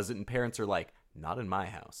Simpson does it, and parents are like, not in my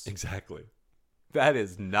house. Exactly. That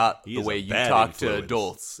is not the way you talk to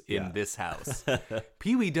adults in this house.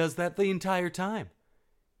 Pee-wee does that the entire time.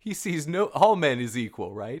 He sees all men is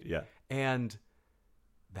equal, right? Yeah. And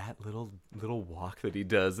that little walk that he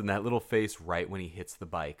does and that little face right when he hits the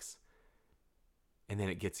bikes. And then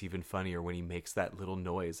it gets even funnier when he makes that little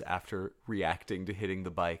noise after reacting to hitting the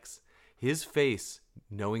bikes. His face,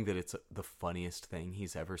 knowing that it's the funniest thing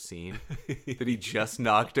he's ever seen, that he just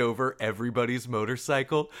knocked over everybody's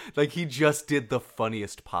motorcycle, like he just did the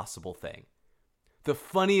funniest possible thing. The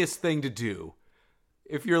funniest thing to do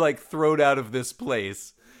if you're like thrown out of this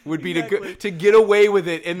place would be to get away with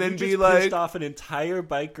it and then be like pissed off an entire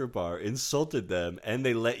biker bar, insulted them, and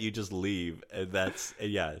they let you just leave. And that's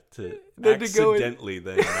to then accidentally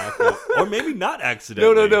then knock it, or maybe not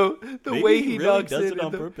accidentally. No. The maybe way he really knocks does it it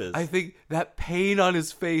on purpose. I think that pain on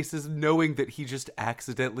his face is knowing that he just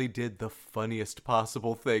accidentally did the funniest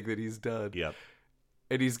possible thing that he's done. Yep.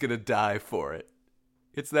 And he's gonna die for it.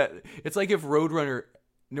 It's like if Roadrunner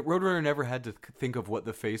never had to think of what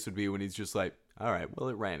the face would be when he's just like, all right, well,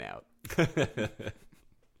 it ran out.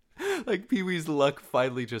 Like Pee-wee's luck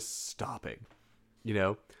finally just stopping, you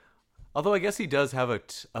know? Although I guess he does have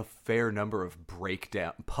a fair number of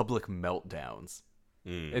public meltdowns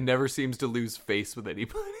and never seems to lose face with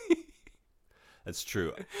anybody. That's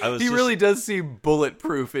true. He really does seem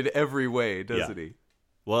bulletproof in every way, doesn't he?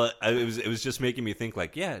 Well, it was just making me think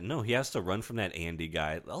like, yeah, no, he has to run from that Andy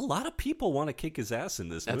guy. A lot of people want to kick his ass in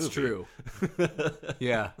this movie. That's true.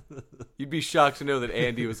 Yeah. You'd be shocked to know that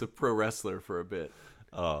Andy was a pro wrestler for a bit.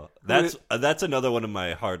 Oh, that's another one of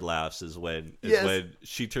my hard laughs is when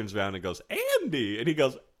she turns around and goes, Andy, and he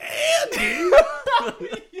goes, Andy.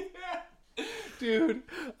 Yeah. Dude,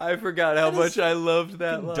 I forgot how much I loved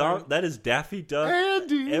that line. That is Daffy Duck.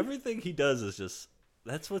 Andy. Everything he does is just.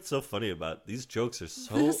 That's what's so funny about these jokes are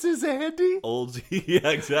so. This is Andy. Old, yeah,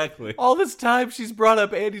 exactly. All this time she's brought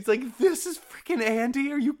up Andy. It's like, this is freaking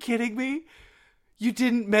Andy. Are you kidding me? You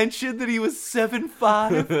didn't mention that he was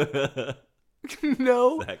 7'5".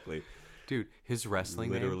 No, exactly. Dude, his wrestling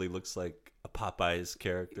literally looks like a Popeyes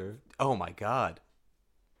character. Oh my god,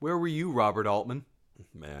 where were you, Robert Altman?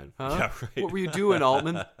 Man, huh? Yeah, right. What were you doing,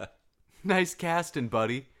 Altman? Nice casting,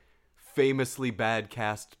 buddy. Famously bad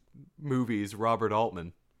cast. Movies, Robert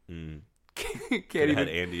Altman. Can't even had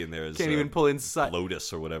Andy in there as can't even pull inside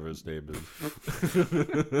Lotus or whatever his name is.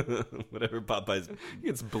 Whatever Popeye's.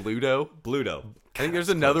 It's Bluto. I think there's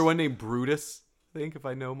another one named Brutus. I think if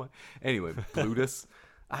I know my. Anyway, Brutus.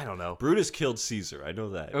 I don't know. Brutus killed Caesar. I know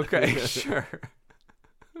that. Okay, sure.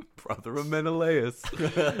 Brother of Menelaus.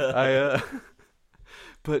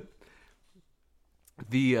 But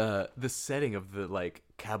the setting of the like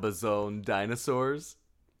Cabazon dinosaurs.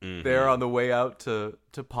 Mm-hmm. There on the way out to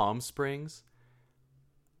Palm Springs.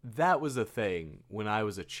 That was a thing when I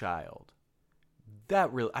was a child.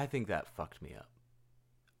 I think that fucked me up.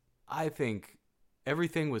 I think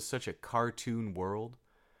everything was such a cartoon world.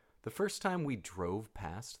 The first time we drove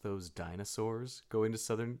past those dinosaurs going to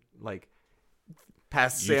southern, like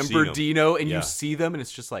past San Bernardino, and you see them, and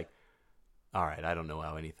it's just like, all right, I don't know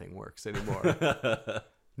how anything works anymore.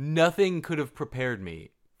 Nothing could have prepared me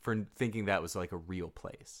for thinking that was like a real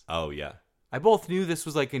place. Oh, yeah. I both knew this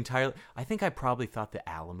was like entirely... I think I probably thought the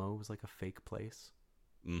Alamo was like a fake place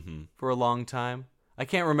for a long time. I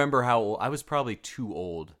can't remember how old. I was probably too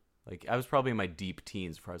old. Like, I was probably in my deep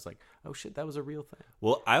teens before I was like, oh shit, that was a real thing.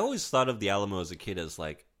 Well, I always thought of the Alamo as a kid as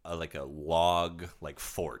like a log, like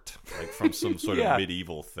fort, like from some sort of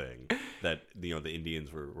medieval thing that, you know, the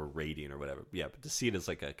Indians were raiding or whatever. Yeah, but to see it as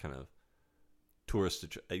like a kind of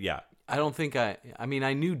tourist... I don't think I mean,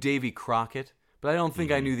 I knew Davy Crockett, but I don't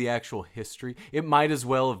think I knew the actual history. It might as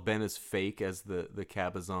well have been as fake as the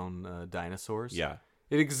Cabazon dinosaurs. Yeah.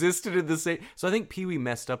 It existed in the same... So I think Pee-wee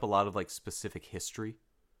messed up a lot of like specific history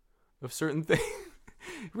of certain things.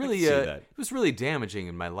 Really, it was really damaging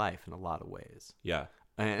in my life in a lot of ways. Yeah.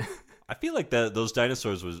 I feel like those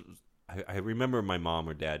dinosaurs was... I remember my mom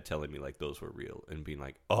or dad telling me like those were real and being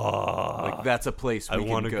like, oh, like that's a place we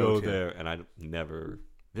want to go there, and I never.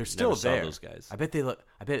 They're still never there. Saw those guys. I bet they look.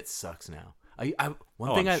 I bet it sucks now.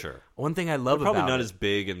 One thing I They're love probably about not it, as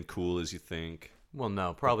big and cool as you think. Well,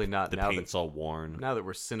 no, probably not. The paint's all worn. Now that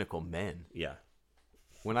we're cynical men. Yeah.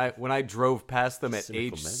 When I drove past them at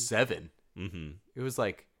Cynical age men. 7, it was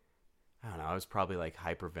like, I don't know. I was probably like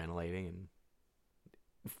hyperventilating and.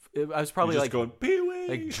 I was probably like going Pee-wee!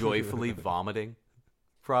 Like joyfully vomiting,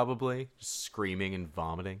 probably just screaming and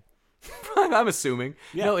vomiting. I'm assuming.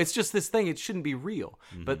 Yeah. No, it's just this thing. It shouldn't be real.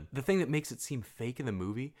 But the thing that makes it seem fake in the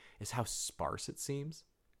movie is how sparse it seems.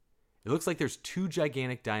 It looks like there's 2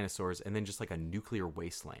 gigantic dinosaurs and then just like a nuclear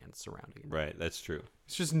wasteland surrounding it. Right, that's true.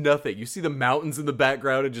 It's just nothing. You see the mountains in the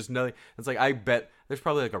background and just nothing. It's like, I bet there's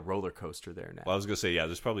probably like a roller coaster there now. Well, I was gonna say, yeah,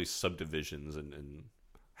 there's probably subdivisions and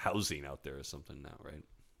housing out there or something now, right?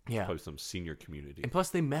 Yeah, probably some senior community. And plus,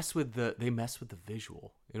 they mess with the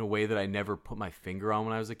visual in a way that I never put my finger on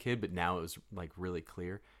when I was a kid, but now it was like really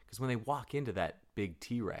clear because when they walk into that big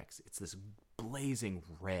T-Rex, it's this blazing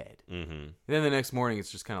red, and then the next morning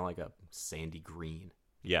it's just kind of like a sandy green.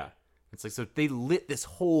 Yeah, It's like, so they lit this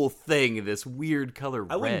whole thing in this weird color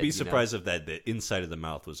red. I wouldn't be surprised if the inside of the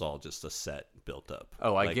mouth was all just a set built up.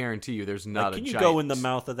 Oh, I guarantee you there's not can a you giant... go in the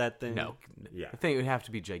mouth of that thing? No. Yeah. I think it would have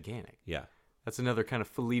to be gigantic. Yeah. That's another kind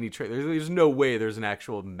of Fellini trait. There's no way there's an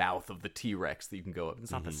actual mouth of the T-Rex that you can go up.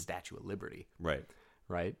 It's not the Statue of Liberty. Right.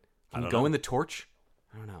 Right? I Can you don't go know. in the torch?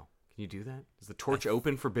 I don't know. Can you do that? Is the torch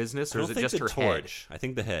open for business, or I is don't it think just the her torch. head? I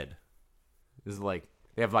think the head. Is it like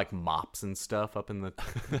they have like mops and stuff up in the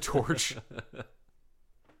torch?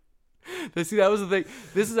 See, that was the thing.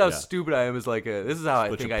 This is how stupid I am. This is how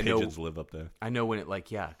I think I know. Pigeons live up there. I know when it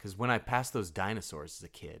because when I passed those dinosaurs as a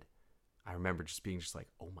kid, I remember just being just like,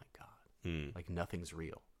 oh my god, like nothing's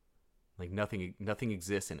real, like nothing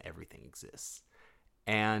exists and everything exists.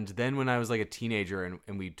 And then when I was like a teenager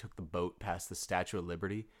and we took the boat past the Statue of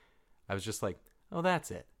Liberty, I was just like, oh, that's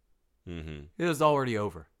it. Mm-hmm. It was already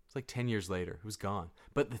over. It's like 10 years later. It was gone.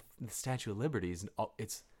 But the Statue of Liberty,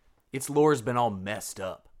 its lore's been all messed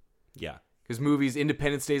up. Yeah. Because movies,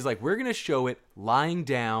 Independence Day is like, we're going to show it lying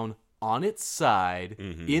down on its side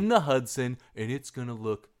in the Hudson, and it's going to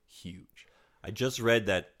look huge. I just read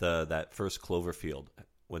that that first Cloverfield,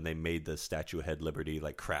 when they made the Statue of Liberty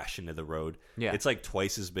like crash into the road, it's like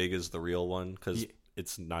twice as big as the real one because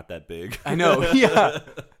it's not that big. I know, yeah.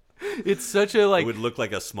 It's such a It would look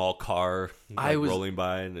like a small car rolling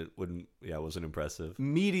by, and it wouldn't. Yeah, it wasn't impressive.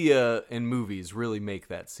 Media and movies really make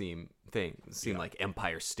that seem like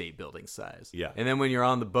Empire State Building size. Yeah, and then when you're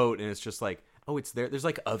on the boat and it's just like, oh, it's there. There's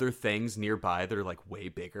like other things nearby that are like way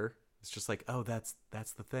bigger. It's just like, oh, that's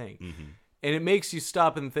the thing. Mm-hmm. And it makes you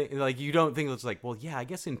stop and think, like, you don't think it's like, well, yeah, I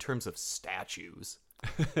guess in terms of statues,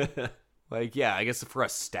 like, yeah, I guess for a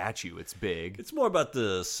statue, it's big. It's more about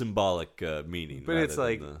the symbolic meaning. But it's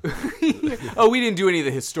like, oh, we didn't do any of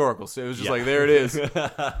the historical stuff. It was just like, there it is.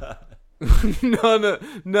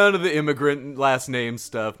 none of the immigrant last name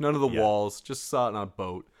stuff. None of the walls. Just saw it on a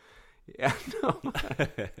boat. Yeah, no.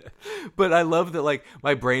 But I love that, like,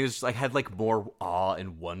 my brain is just like had like more awe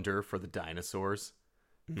and wonder for the dinosaurs.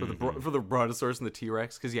 For the brontosaurus and the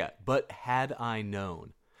T-Rex, because but had I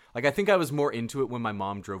known, like, I think I was more into it when my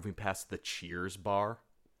mom drove me past the Cheers bar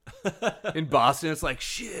in Boston. It's like,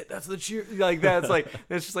 shit, that's the Cheers, like that's like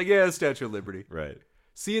it's just like, yeah, Statue of Liberty, right?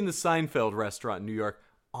 Seeing the Seinfeld restaurant in New York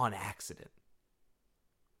on accident.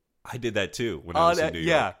 I did that too when I was in New York.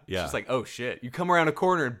 Yeah, it's just like, oh shit, you come around a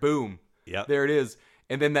corner and boom, there it is.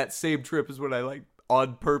 And then that same trip is when I like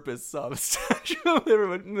on purpose saw the Statue of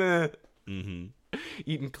Liberty. Nah. Mm-hmm.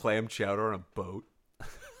 Eating clam chowder on a boat.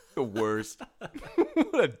 The worst.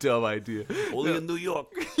 What a dumb idea. Only in New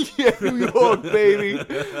York. Yeah, New York, baby.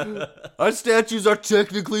 Our statues are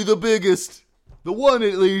technically the biggest. The one,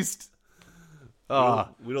 at least.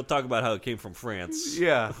 We don't talk about how it came from France.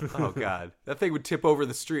 Yeah. Oh, God. That thing would tip over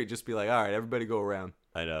the street. Just be like, all right, everybody go around.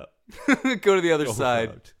 I know. Go to the other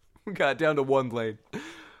side. We got down to one lane.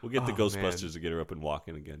 We'll get the Ghostbusters to get her up and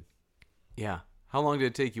walking again. Yeah. How long did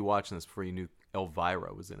it take you watching this before you knew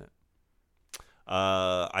Elvira was in it?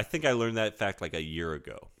 I think I learned that fact like a year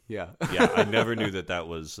ago. Yeah. Yeah, I never knew that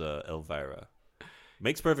was Elvira.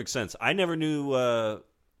 Makes perfect sense. I never knew I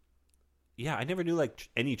never knew like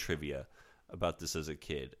any trivia about this as a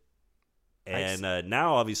kid. And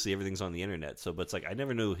now obviously everything's on the internet. So but it's like I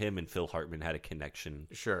never knew him and Phil Hartman had a connection.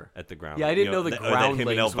 Sure. At the ground. Yeah, I didn't know the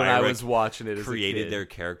groundlings when I was watching it as a kid. Created their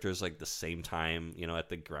characters like the same time, at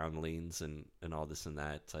the groundlings and all this and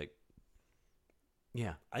that. It's like,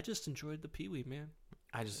 yeah, I just enjoyed the Pee-wee, man.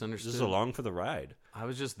 I just understood. Just along for the ride. I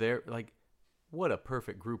was just there, like, what a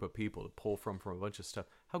perfect group of people to pull from a bunch of stuff.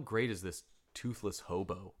 How great is this toothless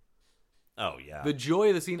hobo? Oh, yeah. The joy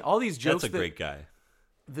of the scene, all these jokes. That's a great guy.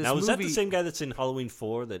 Now, is that the same guy that's in Halloween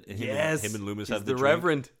 4 that him and Loomis have the drink?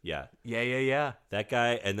 Reverend. Yeah. Yeah. That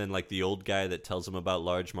guy, and then like the old guy that tells him about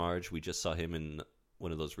Large Marge. We just saw him in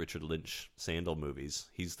one of those Richard Lynch Sandal movies.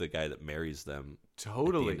 He's the guy that marries them.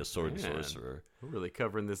 Totally. The Sword and Sorcerer. We're really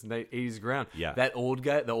covering this 80s ground. Yeah. That old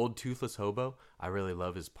guy, the old toothless hobo, I really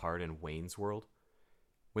love his part in Wayne's World.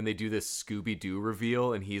 When they do this Scooby-Doo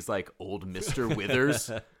reveal and he's like old Mr. Withers.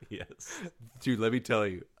 Yes. Dude, let me tell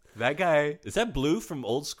you. That guy... Is that Blue from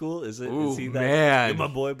Old School? Is it? Ooh, is he that? Man. You're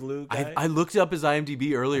my boy Blue guy? I looked up his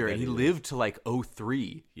IMDb earlier and he lived to like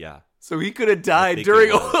 03. Yeah. So he could have died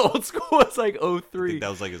during Old School. It's like 03. I think that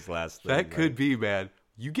was like his last thing. That could be, man.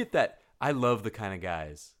 You get that. I love the kind of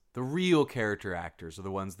guys. The real character actors are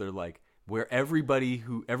the ones that are like, where every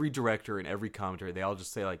director and every commentator, they all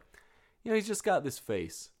just say like, he's just got this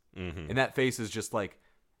face. Mm-hmm. And that face is just like,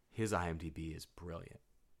 his IMDb is brilliant.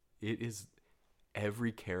 It is,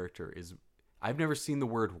 every character is, I've never seen the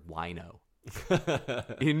word wino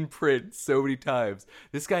in print so many times.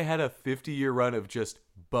 This guy had a 50-year run of just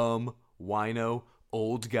bum, wino,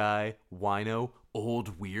 old guy, wino,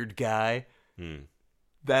 old weird guy.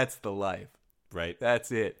 That's the life. Right.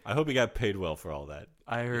 That's it. I hope he got paid well for all that.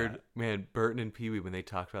 I heard, man, Burton and Pee-wee, when they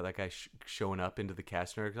talked about that guy showing up into the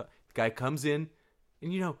cast, the guy comes in,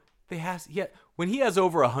 and when he has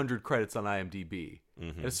over 100 credits on IMDb,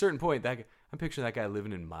 at a certain point, I'm picturing that guy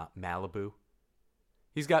living in Malibu.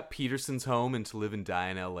 He's got Peterson's home and To Live and Die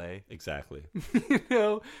in L.A. Exactly.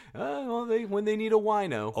 When they need a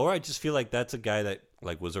wino. Or I just feel like that's a guy that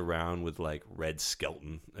like was around with like Red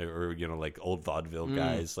Skelton or like old vaudeville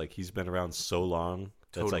guys. Like he's been around so long.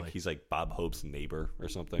 That's Totally. like he's like Bob Hope's neighbor or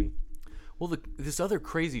something. Well, this other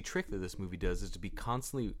crazy trick that this movie does is to be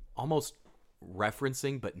constantly almost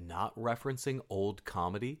referencing but not referencing old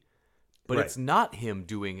comedy. But Right. it's not him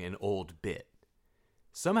doing an old bit.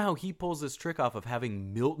 Somehow he pulls this trick off of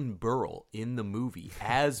having Milton Berle in the movie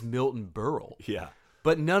as Milton Berle. Yeah.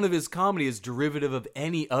 But none of his comedy is derivative of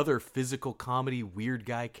any other physical comedy weird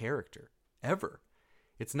guy character, ever.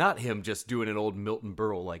 It's not him just doing an old Milton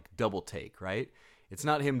Berle, like, double take, right? It's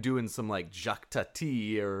not him doing some, like, Jacques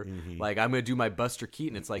Tati or, like, I'm going to do my Buster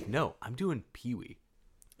Keaton. It's like, no, I'm doing Pee-wee.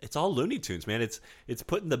 It's all Looney Tunes, man. It's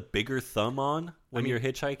putting the bigger thumb on when you're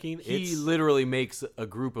hitchhiking. He literally makes a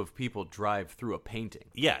group of people drive through a painting.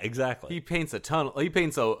 Yeah, exactly. He paints a tunnel. He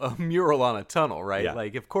paints a mural on a tunnel, right? Yeah.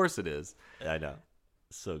 Like, of course it is. I know.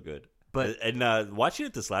 So good. But and watching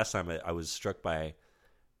it this last time, I was struck by,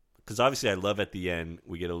 because obviously I love at the end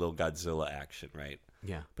we get a little Godzilla action, right?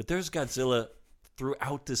 yeah. But there's Godzilla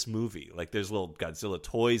throughout this movie. Like there's little Godzilla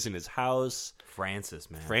toys in his house.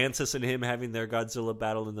 Francis, man. Francis and him having their Godzilla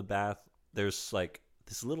battle in the bath. There's like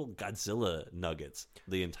this little Godzilla nuggets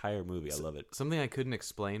the entire movie. I love it. Something I couldn't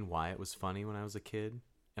explain why it was funny when I was a kid,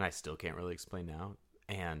 and I still can't really explain now,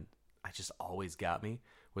 and I just always got me,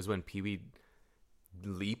 was when Pee-wee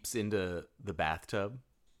leaps into the bathtub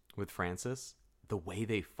with Francis, the way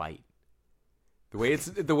they fight. The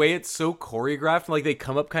way it's so choreographed, like they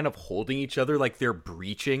come up kind of holding each other like they're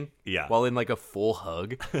breaching, Yeah. while in like a full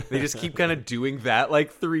hug. They just keep kind of doing that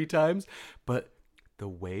like 3 times. But the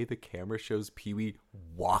way the camera shows Pee-wee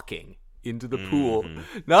walking into the pool,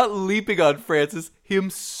 not leaping on Francis, him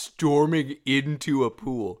storming into a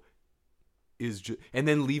pool, is and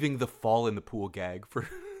then leaving the fall in the pool gag for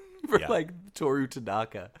Yeah. like Toru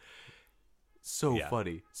Tanaka. So Yeah.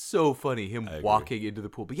 funny him walking into the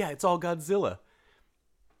pool. But yeah, it's all Godzilla.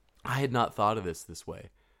 I had not thought of this way,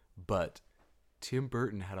 but Tim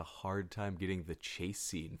Burton had a hard time getting the chase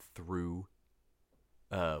scene through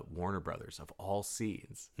Warner Brothers of all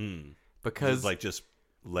scenes. Because like just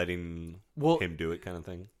letting him do it kind of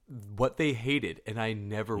thing. What they hated, and I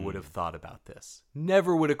never would have thought about this,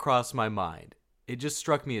 never would have crossed my mind. It just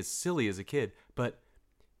struck me as silly as a kid, but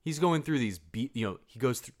he's going through these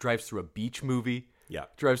drives through a beach movie. Yeah.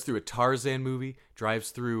 Drives through a Tarzan movie,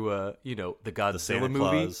 drives through, the Godzilla Santa movie.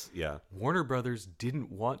 Claus, yeah. Warner Brothers didn't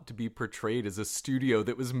want to be portrayed as a studio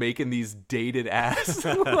that was making these dated ass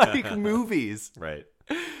like movies. Right.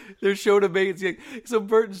 They're showing him making, so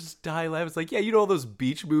Burton's just dying laughing. It's like, yeah, all those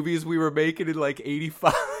beach movies we were making in like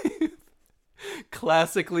 85?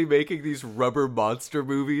 Classically making these rubber monster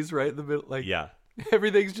movies right in the middle. Like, Yeah.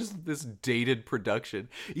 everything's just this dated production.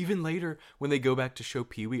 Even later, when they go back to show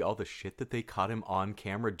Pee-wee all the shit that they caught him on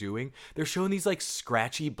camera doing, they're showing these like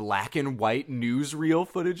scratchy black and white newsreel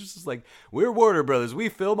footage. It's just like, we're Warner Brothers. We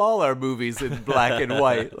film all our movies in black and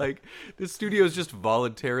white. Like, the studio's just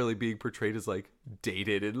voluntarily being portrayed as like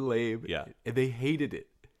dated and lame. Yeah. And they hated it.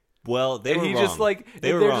 Well, they were And he wrong. just like,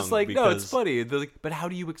 they were they're wrong just like, no, it's because funny. And they're like, but how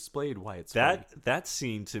do you explain why it's funny? That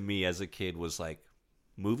scene to me as a kid was like,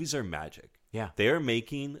 movies are magic. Yeah. They're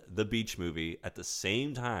making the beach movie at the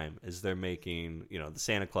same time as they're making, the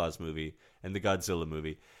Santa Claus movie and the Godzilla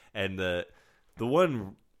movie. And the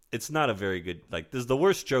one, it's not a very good, like, this is the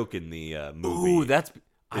worst joke in the movie. Ooh,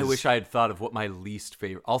 I wish I had thought of what my least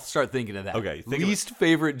favorite. I'll start thinking of that. Okay, least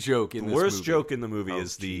favorite joke in the this worst movie. joke in the movie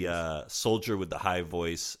is geez. the soldier with the high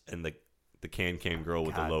voice and the can girl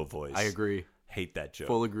with the low voice. I agree. Hate that joke.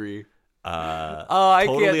 Full agree. I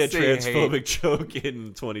totally can't say a transphobic joke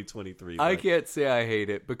in 2023. I but- can't say I hate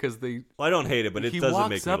it because Well, I don't hate it, but it he doesn't walks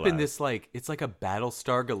make me up laugh. in this like it's like a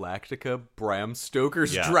Battlestar Galactica Bram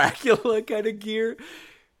Stoker's Yeah. Dracula kind of gear,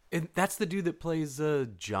 and that's the dude that plays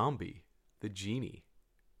Jambi, the genie.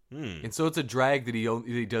 And so it's a drag that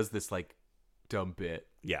he does this like dumb bit,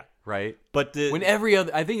 Yeah, right? but When every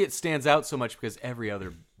other, I think it stands out so much because every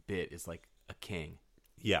other bit is like a king.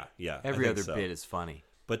 yeah. Every I other think so. bit is funny.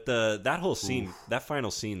 But that whole scene, that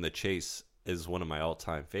final scene, the chase, is one of my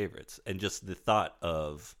all-time favorites. And just the thought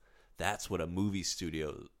of that's what a movie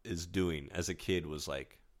studio is doing as a kid, was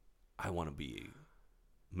like, I want to be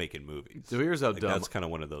making movies. So here's how dumb. That's kind of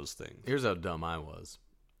one of those things. Here's how dumb I was,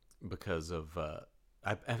 because of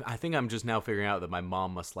I think I'm just now figuring out that my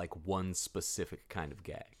mom must like one specific kind of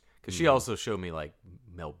gag, because she also showed me like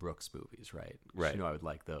Mel Brooks movies, right? Right. She knew I would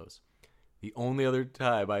like those. The only other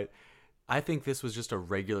time I think this was just a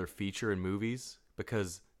regular feature in movies,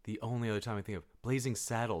 because the only other time I think of, Blazing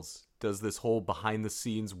Saddles does this whole behind the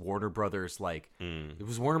scenes Warner Brothers, like, it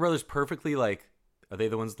was Warner Brothers perfectly like, are they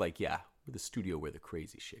the ones like, yeah, we're the studio where the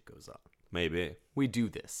crazy shit goes on. Maybe. We do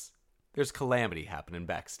this. There's calamity happening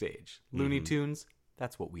backstage. Looney Tunes,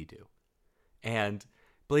 that's what we do. And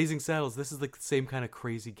Blazing Saddles, this is like the same kind of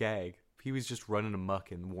crazy gag. He was just running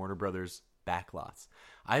amok in Warner Brothers backlots.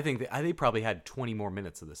 I think they probably had 20 more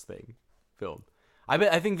minutes of this thing filmed.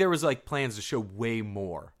 I think there was like plans to show way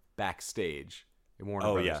more backstage in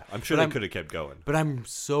Warner Brothers. Yeah, I'm sure they could have kept going. But I'm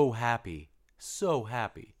so happy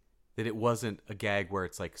that it wasn't a gag where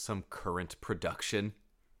it's like some current production.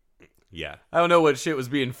 Yeah. I don't know what shit was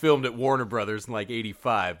being filmed at Warner Brothers in like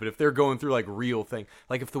 85, but if they're going through like real thing,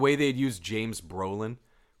 like if the way they'd used James Brolin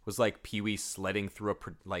was like Pee-wee sledding through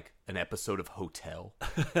an episode of Hotel,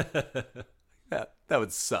 that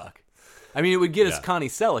would suck. I mean, it would get us Connie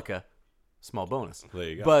Selica, small bonus. There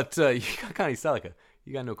you go. But you got Connie Selica,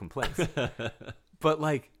 you got no complaints. But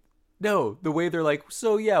like, no, the way they're like,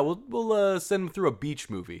 so yeah, we'll send them through a beach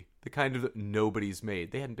movie, the kind of that nobody's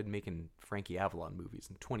made. They hadn't been making Frankie Avalon movies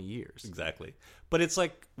in 20 years. Exactly. But it's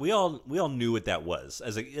like we all knew what that was.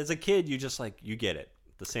 As a kid, you just like, you get it.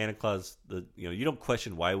 The Santa Claus, you don't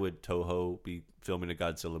question why would Toho be filming a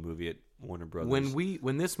Godzilla movie at Warner Brothers.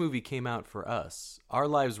 When this movie came out for us, our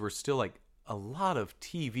lives were still like, a lot of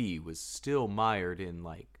TV was still mired in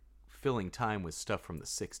like filling time with stuff from the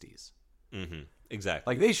 60s. Mm-hmm.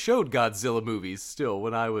 Exactly. Like they showed Godzilla movies still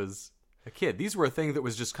when I was a kid. These were a thing that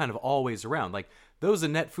was just kind of always around. Like those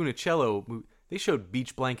Annette Funicello, they showed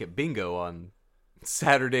Beach Blanket Bingo on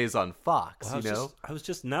Saturdays on Fox. Well,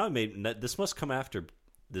 this must come after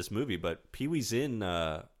this movie, but Pee-wee's in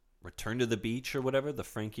Return to the Beach or whatever, the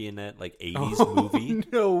Frankie Annette like 80s movie.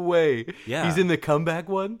 No way. Yeah. He's in the comeback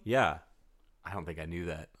one? Yeah. I don't think I knew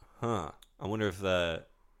that. Huh. I wonder if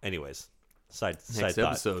anyways, side Next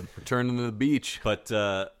thought. episode, Returning to the Beach. But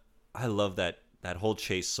I love that whole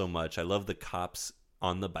chase so much. I love the cops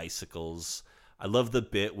on the bicycles. I love the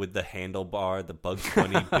bit with the handlebar, the Bugs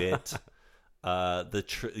Bunny bit.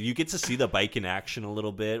 You get to see the bike in action a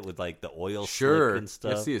little bit with like the oil slick and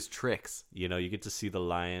stuff. You see his tricks. You get to see the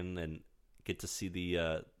lion and get to see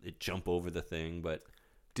it jump over the thing. But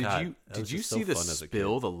did you see the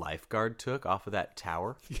spill the lifeguard took off of that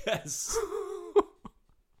tower? Yes.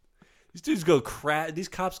 These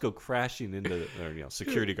cops go crashing into,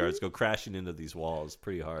 security guards go crashing into these walls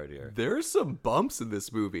pretty hard here. There's some bumps in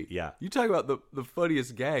this movie. Yeah. You talk about the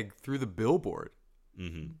funniest gag through the billboard.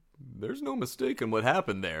 Mm-hmm. There's no mistaking what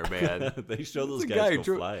happened there, man. They show those guys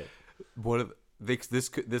go fly.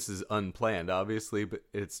 This is unplanned, obviously, but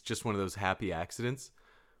it's just one of those happy accidents.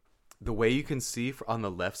 The way you can see on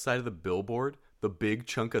the left side of the billboard, the big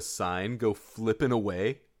chunk of sign go flipping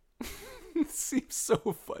away. It seems so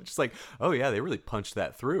fun. Just like, oh yeah, they really punched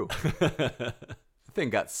that through. The thing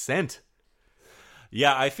got sent.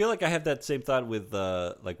 Yeah, I feel like I have that same thought with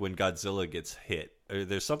like when Godzilla gets hit.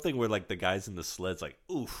 There's something where like the guys in the sled's like,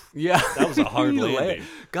 oof. Yeah. That was a hard landing.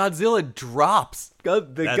 Godzilla drops.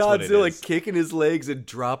 Godzilla kicking his legs and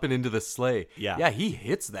dropping into the sleigh. Yeah. Yeah, he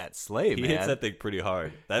hits that sleigh, man. He hits that thing pretty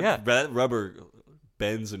hard. That rubber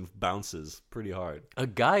bends and bounces pretty hard. A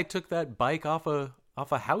guy took that bike off a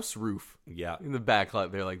house roof. Yeah. In the back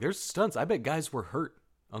lot. They're like, there's stunts. I bet guys were hurt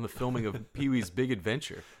on the filming of Pee-wee's Big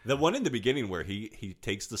Adventure. The one in the beginning where he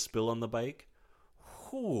takes the spill on the bike.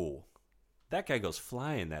 Whoo. That guy goes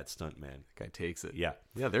flying, that stunt man. That guy takes it. Yeah.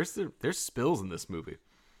 Yeah, there's spills in this movie.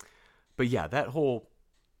 But yeah, that whole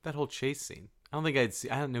chase scene. I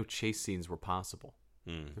don't know chase scenes were possible.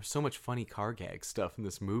 There's so much funny car gag stuff in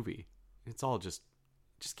this movie. It's all just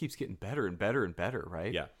keeps getting better and better and better,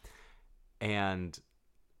 right? Yeah. And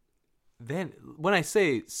then when I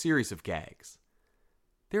say series of gags,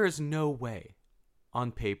 there is no way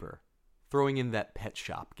on paper throwing in that pet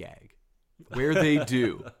shop gag where they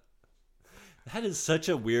do. That is such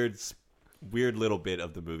a weird little bit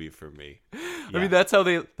of the movie for me. Yeah. I mean, that's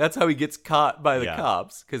how he gets caught by the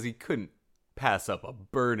cops, because he couldn't pass up a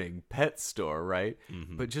burning pet store, right?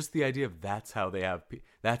 Mm-hmm. But just the idea of that's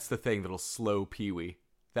the thing that'll slow Pee-wee.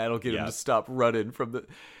 That'll get him to stop running from the.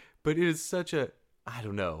 But it is such a, I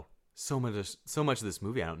don't know, so much of this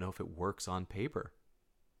movie, I don't know if it works on paper.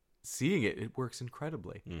 Seeing it works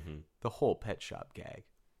incredibly. Mm-hmm. The whole pet shop gag.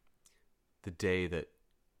 the day that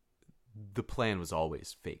the plan was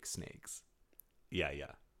always fake snakes. Yeah.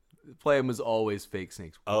 The plan was always fake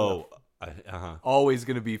snakes. Always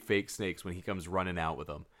going to be fake snakes when he comes running out with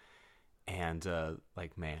them. And,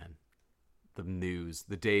 man, the news,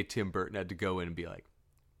 the day Tim Burton had to go in and be like,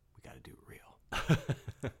 we got to do it real.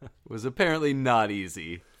 Was apparently not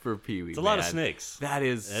easy for Pee-wee. It's a lot of snakes. That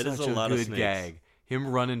is such a good gag. Him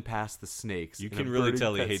running past the snakes. You can really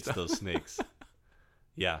tell he hates those snakes.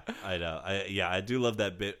 Yeah, I know. I do love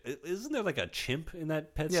that bit. Isn't there like a chimp in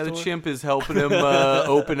that pet store? Yeah, the chimp is helping him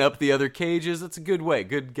open up the other cages. That's a good way.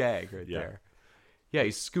 Good gag right there. Yeah,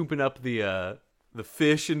 he's scooping up the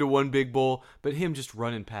fish into one big bowl, but him just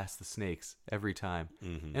running past the snakes every time.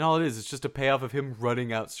 Mm-hmm. And all it is, it's just a payoff of him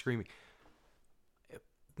running out screaming.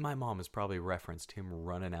 My mom has probably referenced him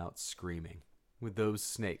running out screaming with those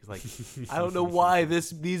snakes. Like, I don't know why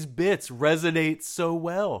these bits resonate so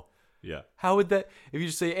well. Yeah. How would that, if you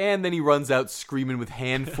just say, and then he runs out screaming with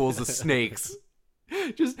handfuls of snakes.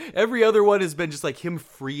 Just every other one has been just like him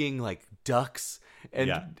freeing like ducks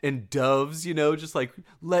and doves, just like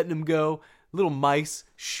letting them go. Little mice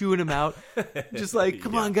shooing him out. Just like,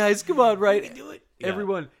 come on, guys, come on, right? We can do it.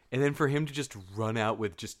 Everyone. And then for him to just run out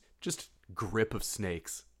with just grip of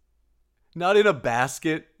snakes. Not in a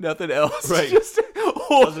basket, nothing else. Right. Just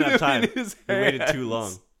holding Doesn't have time. In his he hands. waited too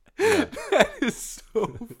long. Yeah. That is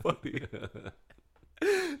so funny.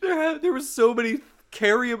 There were so many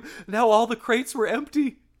carry them. Now all the crates were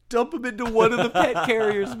empty. Dump them into one of the pet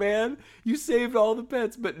carriers, man. You saved all the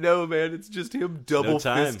pets, but no, man, it's just him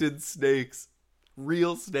double-fisted snakes.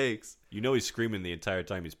 Real snakes. He's screaming the entire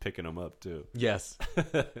time he's picking them up, too. Yes.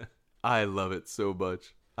 I love it so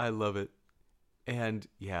much. I love it. And,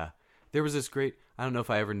 yeah, there was this great... I don't know if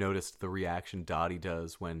I ever noticed the reaction Dottie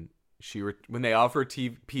does when they offer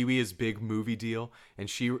Pee-wee his big movie deal, and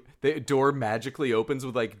the door magically opens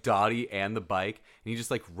with like Dottie and the bike, and he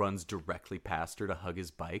just like runs directly past her to hug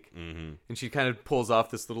his bike, and she kind of pulls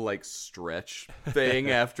off this little like stretch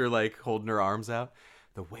thing after like holding her arms out.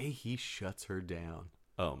 The way he shuts her down,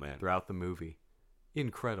 oh man, throughout the movie,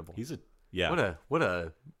 incredible. What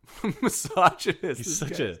a misogynist.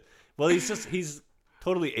 He's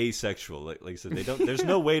totally asexual. Like I said, there's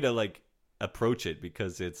no way to like approach it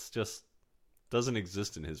because it's just doesn't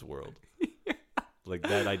exist in his world. Like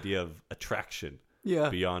that idea of attraction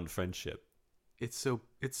beyond friendship. It's so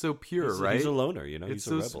pure, right? He's a loner, he's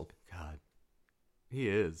a rebel. God, he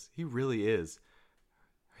is. He really is.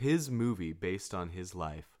 His movie based on his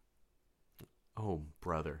life. Oh,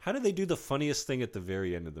 brother. How did they do the funniest thing at the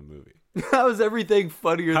very end of the movie? How is everything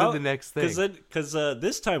funnier than the next thing? Because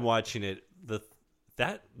this time watching it,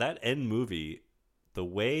 that end movie, the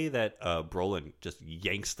way that Brolin just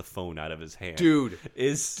yanks the phone out of his hand,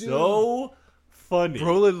 is so funny.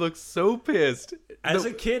 Brolin looks so pissed. As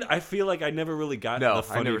a kid, I feel like I never really got the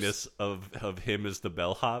funniness of him as the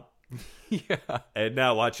bellhop. Yeah. And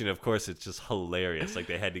now watching it, of course, it's just hilarious. Like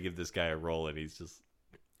they had to give this guy a role, and he's just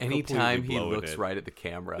anytime he looks right at the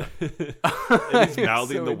camera, and he's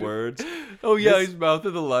mouthing the words. Oh yeah, he's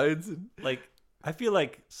mouthing the lines. Like I feel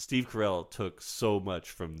like Steve Carell took so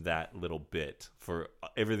much from that little bit for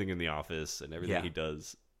everything in The Office and everything he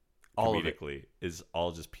does comedically is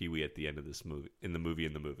all just Pee-wee at the end of this movie. In the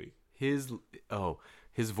movie.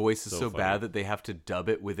 His voice is so bad that they have to dub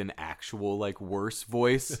it with an actual like worse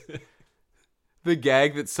voice. The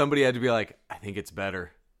gag that somebody had to be like, I think it's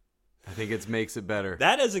better. I think it makes it better.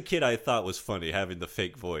 That as a kid I thought was funny, having the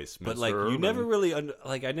fake voice, but like you never really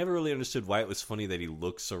I never really understood why it was funny that he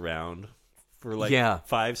looks around for like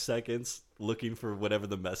 5 seconds looking for whatever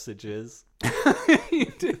the message is. He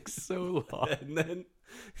takes so long, and then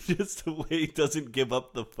just the way he doesn't give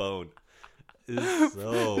up the phone is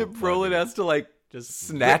so. That Brolin has to like just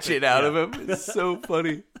snatch it out of him. It's so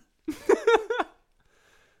funny.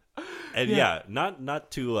 And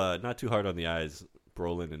not too hard on the eyes.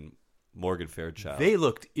 Brolin and Morgan Fairchild. They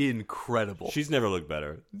looked incredible. She's never looked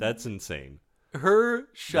better. That's insane. Her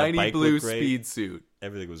shiny blue speed suit.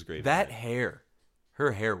 Everything was great. That hair.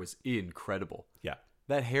 Her hair was incredible. Yeah.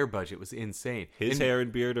 That hair budget was insane. His hair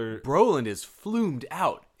and beard are Brolin is flumed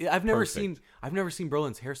out. I've never seen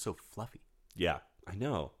Brolin's hair so fluffy. Yeah, I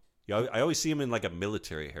know. Yeah, I always see him in like a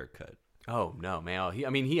military haircut. Oh no, man. He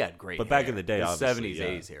had great hair. But back in the day, his obviously,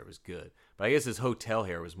 70s, 80s hair was good. But I guess his hotel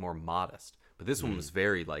hair was more modest. But this one was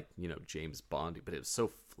very like, James Bondy, but it was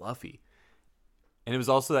so fluffy. And it was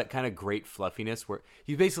also that kind of great fluffiness where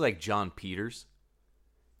he's basically like John Peters.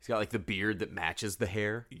 He's got like the beard that matches the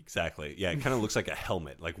hair. Exactly. Yeah, it kind of looks like a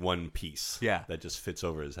helmet, like one piece. Yeah. That just fits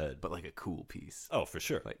over his head. But like a cool piece. Oh, for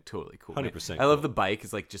sure. Like totally cool. 100%. I love the bike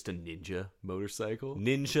is like just a ninja motorcycle.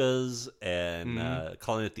 Ninjas and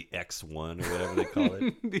calling it the X1 or whatever they call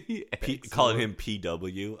it. Calling him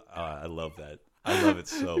PW. I love that. I love it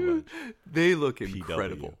so much. They look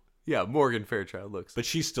incredible. PW. Yeah, Morgan Fairchild looks. But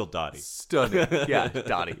she's still Dottie. Stunning. Yeah,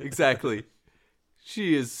 Dottie. Exactly.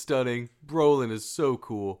 She is stunning. Brolin is so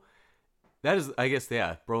cool. That is, I guess,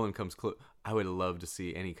 yeah, Brolin comes close. I would love to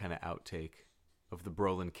see any kind of outtake of the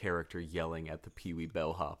Brolin character yelling at the Pee-wee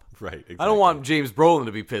bellhop. Right, exactly. I don't want James Brolin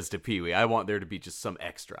to be pissed at Pee-wee. I want there to be just some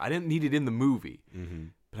extra. I didn't need it in the movie,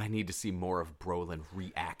 but I need to see more of Brolin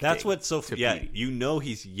reacting. That's what's so yeah, Pee-wee. you know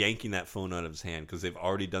he's yanking that phone out of his hand because they've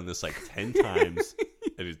already done this like 10 times.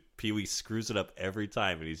 And Pee-wee screws it up every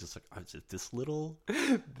time, and he's just like, "I'm just this little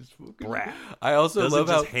brat." I also doesn't love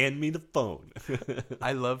just how hand me the phone.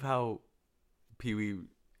 I love how Pee-wee,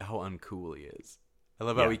 how uncool he is. I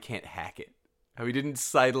love how he can't hack it. How he didn't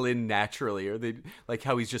sidle in naturally, or they like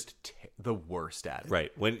how he's just the worst at it.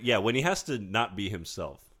 Right. When he has to not be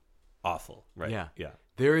himself, awful. Right. Yeah.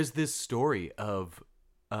 There is this story of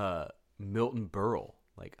Milton Berle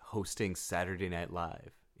like hosting Saturday Night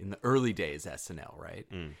Live in the early days SNL, right?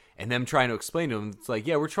 And them trying to explain to him, it's like,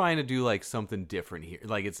 yeah, we're trying to do like something different here.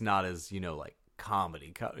 Like it's not as, like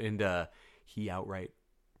comedy. And he outright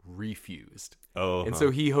refused. Oh. And so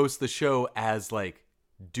he hosts the show as like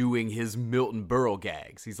doing his Milton Berle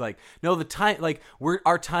gags. He's like, no, the time, like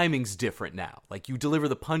our timing's different now. Like you deliver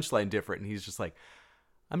the punchline different. And he's just like,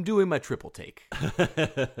 I'm doing my triple take.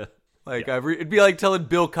 Like it'd be like telling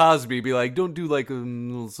Bill Cosby, be like, don't do like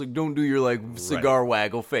don't do your like cigar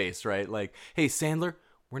waggle face, right? Like, hey Sandler,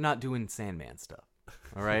 we're not doing Sandman stuff,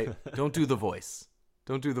 all right? Don't do the voice.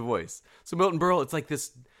 Don't do the voice. So Milton Berle, it's like this,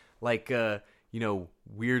 like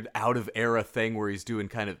weird out of era thing where he's doing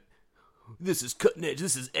kind of, this is cutting edge,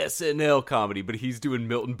 this is SNL comedy, but he's doing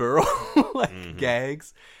Milton Berle like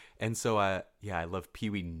gags, and so I love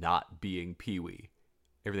Pee-wee not being Pee-wee.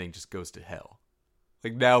 Everything just goes to hell.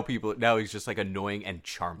 Like now he's just like annoying and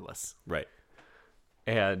charmless. Right.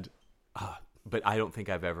 And, but I don't think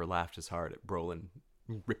I've ever laughed as hard at Brolin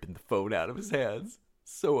ripping the phone out of his hands.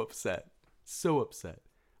 So upset. So upset.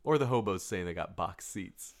 Or the hobos saying they got box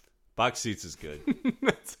seats. Box seats is good.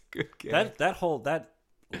 That's a good game. That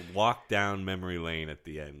walk down memory lane at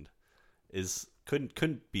the end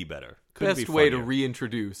couldn't be better. Couldn't Best be way to funnier.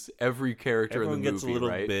 reintroduce every character Everyone in the gets movie, a little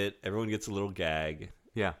right? bit. Everyone gets a little gag.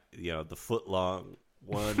 Yeah. The foot long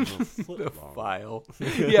one. The foot The long. file.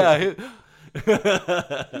 Yeah.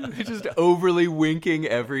 He's just overly winking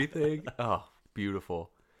everything. Oh,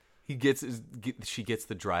 beautiful. She gets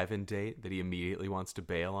the drive-in date that he immediately wants to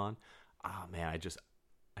bail on. Oh man,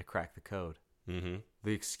 I cracked the code. Mm-hmm.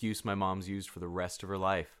 The excuse my mom's used for the rest of her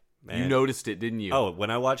life. Man. You noticed it, didn't you? Oh,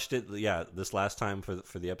 when I watched it, this last time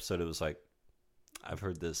for the episode, it was like, I've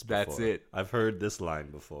heard this before. That's it. I've heard this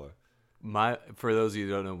line before. For those of you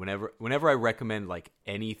who don't know, whenever I recommend like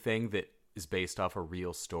anything that is based off a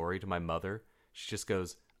real story to my mother, she just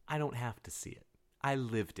goes, I don't have to see it. I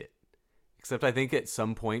lived it. Except I think at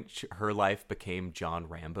some point her life became John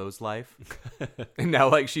Rambo's life. And now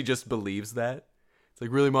like she just believes that. It's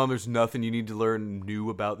like, really, Mom, there's nothing you need to learn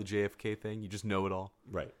new about the JFK thing. You just know it all.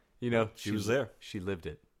 Right. She was there. She lived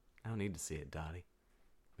it. I don't need to see it, Dottie.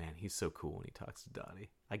 Man, he's so cool when he talks to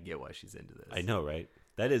Dottie. I get why she's into this. I know, right?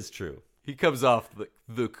 That is true. He comes off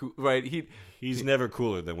the cool, right? He's never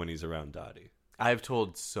cooler than when he's around Dottie. I've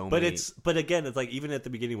told so many. But again, it's like even at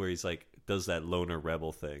the beginning where he's like does that loner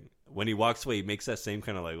rebel thing. When he walks away, he makes that same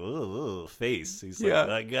kind of like ugh, face. He's like,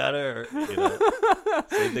 I got her.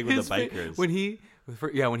 Same thing with the bikers.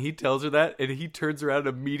 When he tells her that and he turns around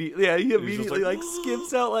immediately, he immediately like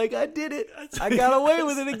skips out like, I did it. I got away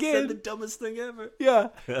with it again. I said the dumbest thing ever. Yeah.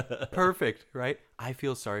 Perfect, right? I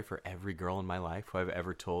feel sorry for every girl in my life who I've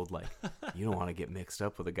ever told, like, you don't want to get mixed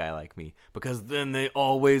up with a guy like me, because then they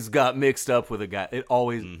always got mixed up with a guy. It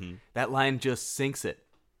always, that line just sinks it.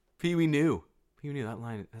 Pee-wee knew that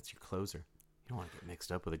line. That's your closer. You don't want to get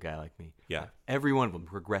mixed up with a guy like me. Yeah. Every one of them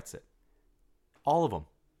regrets it. All of them.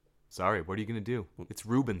 Sorry, what are you going to do? It's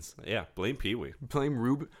Reubens. Yeah, blame Pee-wee.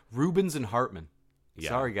 Blame Reubens and Hartman. Yeah.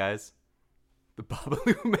 Sorry, guys. The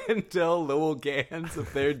Babalu Mandel Lowell Gans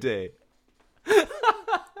of their day.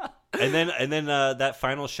 and then that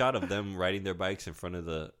final shot of them riding their bikes in front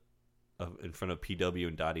of PW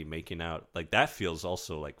and Dottie making out, like that feels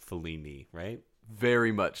also like Fellini, right?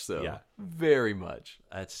 Very much so. Yeah, very much.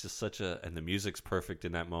 It's just and the music's perfect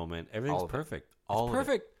in that moment. Everything's perfect. All it's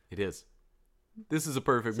perfect. It is. This is a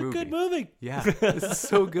perfect movie. It's a good movie. Yeah, this is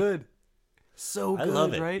so good. So good, I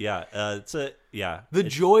love it. right? Yeah, The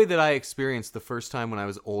joy that I experienced the first time when I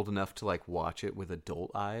was old enough to like watch it with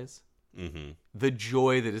adult eyes. Mm-hmm. The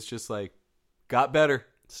joy that it's just like got better.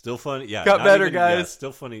 Still funny. Yeah, got better, even, guys. Yeah,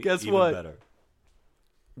 still funny. Guess even what? Better.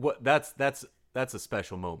 What? That's a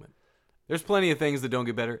special moment. There's plenty of things that don't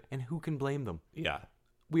get better, and who can blame them? Yeah,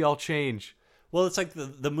 we all change. Well, it's like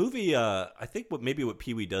the movie. I think what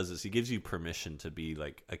Pee-wee does is he gives you permission to be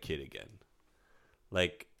like a kid again.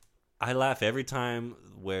 Like, I laugh every time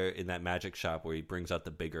where in that magic shop where he brings out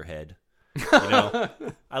the bigger head. You know,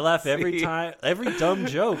 I laugh every time, every dumb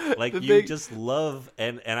joke. Like you just love,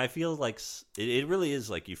 and I feel like it really is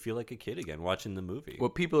like you feel like a kid again watching the movie.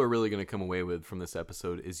 What people are really going to come away with from this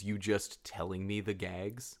episode is you just telling me the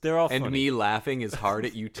gags. They're all and funny. Me laughing as hard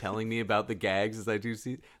at you telling me about the gags as I do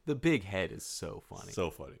see. The big head is so funny.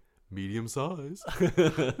 So funny. Medium size.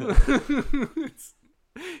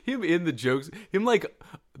 Him in the jokes, him like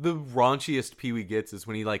the raunchiest Pee-wee gets is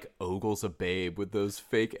when he like ogles a babe with those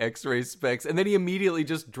fake X-ray specs, and then he immediately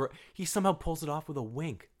just he somehow pulls it off with a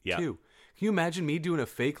wink too. Can you imagine me doing a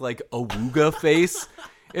fake like awooga face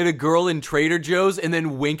at a girl in Trader Joe's and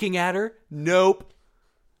then winking at her? Nope,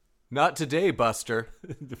 not today, Buster.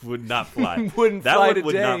 Would not fly. Wouldn't that fly one today.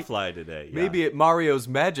 would not fly today. Yeah. Maybe at Mario's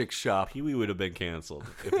Magic Shop. Pee-wee would have been canceled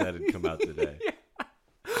if that had come out today.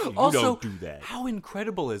 You also, don't do that. How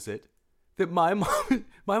incredible is it that my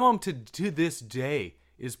mom to this day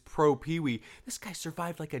is pro Pee-wee? This guy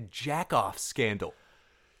survived like a jack-off scandal.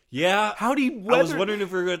 Yeah. How'd he weather? I was wondering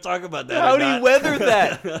if we were going to talk about that. How'd he weather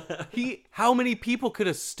that? How many people could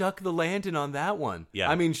have stuck the landing on that one? Yeah.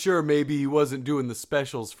 I mean, sure, maybe he wasn't doing the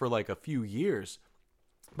specials for like a few years,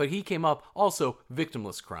 but he came up also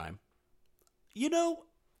victimless crime. You know,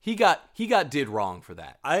 He got did wrong for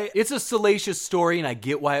that. It's a salacious story, and I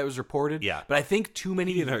get why it was reported. Yeah. But I think too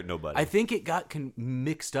many... He didn't hurt nobody. I think it got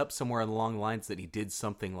mixed up somewhere along the lines that he did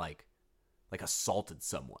something like assaulted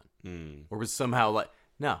someone. Or was somehow like...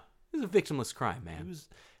 No, it was a victimless crime, man.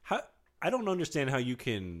 I don't understand how you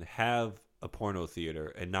can have a porno theater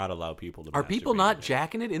and not allow people to Are people masturbate not in it.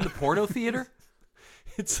 jacking it in the porno theater?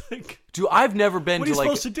 It's like... I've never been What to are you like...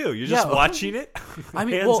 supposed to do? You're just watching it? I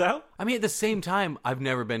mean, Hands out? I mean, at the same time, I've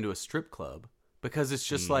never been to a strip club because it's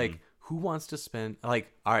just like, who wants to spend...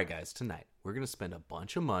 Like, all right, guys, tonight, we're going to spend a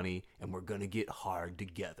bunch of money and we're going to get hard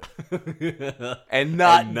together. and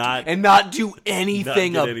not do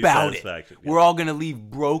anything not get any about it. satisfaction, yeah. We're all going to leave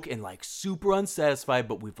broke and like super unsatisfied,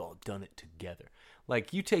 but we've all done it together.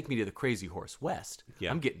 Like, you take me to the Crazy Horse West,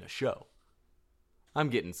 I'm getting a show. I'm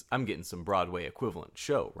getting some Broadway equivalent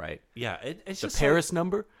show, right? Yeah, it's the just Paris like,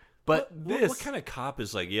 number. But what kind of cop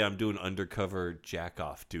is like, yeah, I'm doing undercover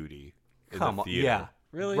jack-off duty in come the on, theater? yeah,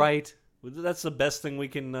 Really? right? That's the best thing we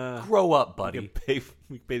can Grow up, buddy. we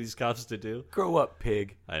can pay these cops to do. Grow up,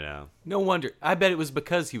 pig. I know. No wonder. I bet it was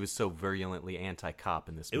because he was so virulently anti-cop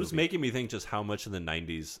in this movie. It was making me think just how much in the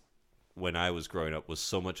 90s when I was growing up was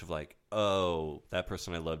so much of like, oh, that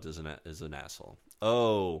person I loved is an asshole.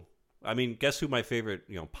 Oh, I mean, guess who my favorite,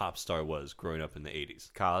 pop star was growing up in the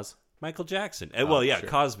 80s? Cos. Michael Jackson. Oh, Sure.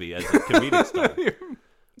 Cosby as a comedic star.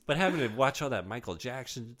 But having to watch all that Michael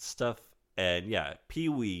Jackson stuff and,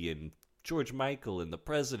 Pee-wee and George Michael and the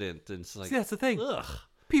President. And it's like, See, that's the thing. Ugh.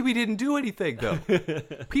 Pee-wee didn't do anything, though.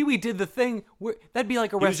 Pee-wee did the thing where that'd be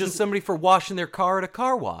like arresting just- somebody for washing their car at a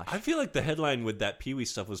car wash. I feel like the headline with that Pee-wee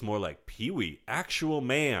stuff was more like Pee-wee, actual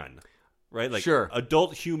man. Right? Like Sure.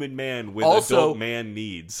 adult human man with Also, adult man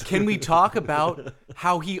needs. Can we talk about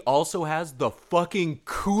how he also has the fucking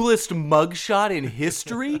coolest mugshot in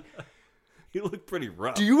history? He looked pretty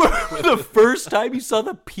rough. Do you remember the first time you saw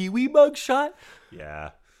the Pee-wee mugshot?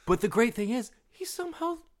 Yeah. But the great thing is, he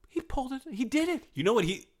pulled it. He did it. You know what?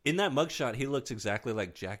 In that mugshot, he looks exactly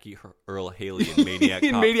like Jackie Earl Haley in Maniac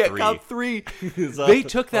in Cop Maniac 3. Cop 3. It's They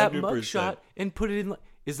took that 100%. mugshot and put it in.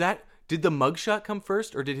 Did the mugshot come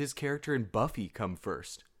first, or did his character in Buffy come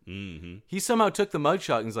first? Mm-hmm. He somehow took the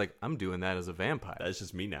mugshot and was like, I'm doing that as a vampire. That's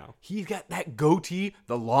just me now. He got that goatee,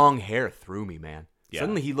 the long hair threw me, man. Yeah.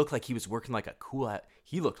 Suddenly he looked like he was working like a cool...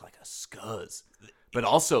 He looked like a scuzz. But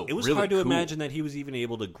also It was really hard to cool. imagine that he was even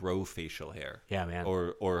able to grow facial hair. Yeah, man.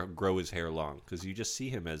 Or grow his hair long, because you just see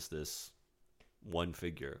him as this one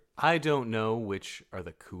figure. I don't know which are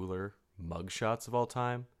the cooler mugshots of all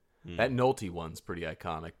time. That Nolte one's pretty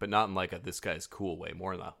iconic, but not in like a this guy's cool way.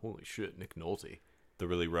 More in the holy shit, Nick Nolte. The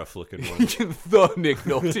really rough looking one. The Nick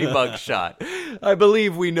Nolte mugshot. I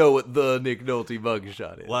believe we know what the Nick Nolte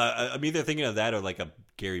mugshot is. Well, I'm either thinking of that or like a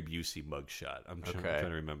Gary Busey mugshot. I'm trying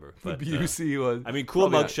to remember. The But, Busey one. I mean, cool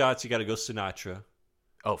Probably not. mugshots. You got to go Sinatra,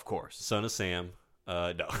 Oh, of course. Son of Sam.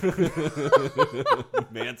 No.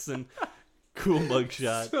 Manson. Cool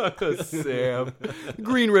mugshot. Sam.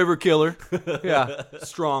 Green River Killer. Yeah,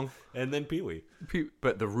 strong. And then Pee-wee.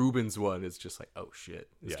 But the Reubens one is just like, oh shit,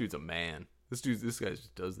 this Yeah. dude's a man. This guy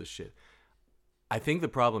just does this shit. I think the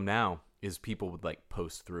problem now is people would like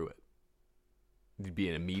post through it. It'd be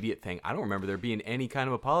an immediate thing. I don't remember there being any kind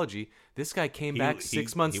of apology. This guy came back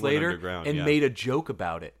 6 months he went later underground, and yeah. made a joke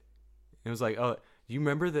about it. It was like, oh, you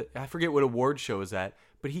remember that? I forget what award show was that,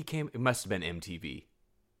 but he came. It must have been MTV,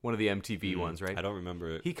 one of the MTV ones, right? I don't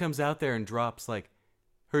remember it. He comes out there and drops like,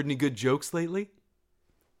 "Heard any good jokes lately?"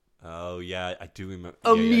 Oh yeah, I do remember.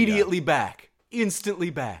 Immediately back,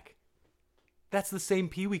 instantly back. That's the same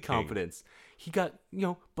Pee-wee confidence. He got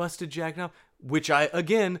busted jacking off, which I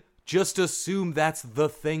again just assume that's the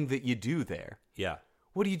thing that you do there. Yeah.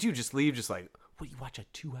 What do you do? Just leave? Just like, what? You watch a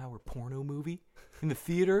 2-hour porno movie in the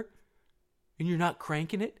theater, and you're not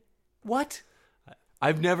cranking it? What?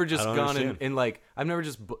 I've never just gone in like I've never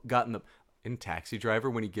just gotten in Taxi Driver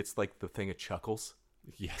when he gets like the thing of chuckles.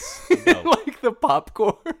 Yes. No. Like the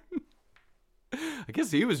popcorn. I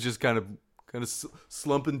guess he was just kind of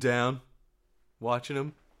slumping down, watching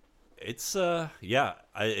him. It's yeah.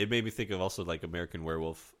 It made me think of also like American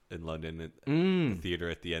Werewolf in London at the theater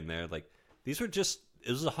at the end there. Like these were just. It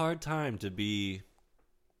was a hard time to be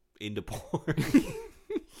into porn.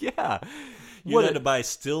 Yeah, You had to buy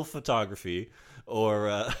still photography,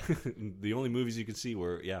 or the only movies you could see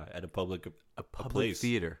were at a public place.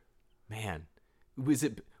 theater. Man,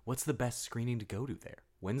 what's the best screening to go to there?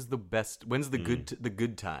 When's the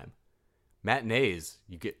good time? Matinees,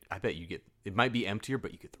 I bet you get it might be emptier,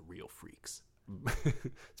 but you get the real freaks.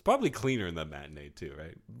 It's probably cleaner in the matinee too,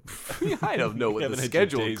 right? I don't know what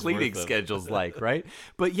the cleaning schedule's like, right?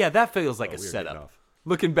 But yeah, that feels like a setup.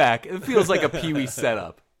 Looking back, it feels like a Pee-wee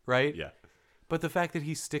setup, right? Yeah. But the fact that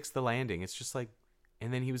he sticks the landing, it's just like,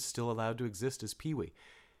 and then he was still allowed to exist as Pee-wee.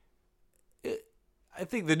 I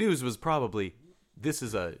think the news was probably this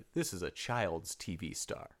is a child's TV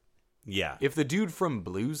star. Yeah. If the dude from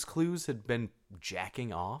Blue's Clues had been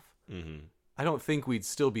jacking off, I don't think we'd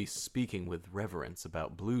still be speaking with reverence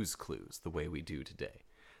about Blue's Clues the way we do today.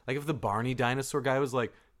 Like if the Barney dinosaur guy was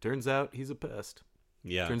like, turns out he's a pest.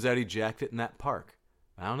 Yeah. Turns out he jacked it in that park.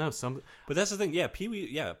 I don't know. But that's the thing. Yeah, Pee-wee.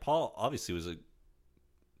 Yeah, Paul obviously was a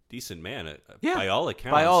decent man. Yeah. By all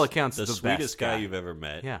accounts. By all accounts, the best sweetest guy guy you've ever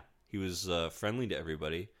met. Yeah. He was friendly to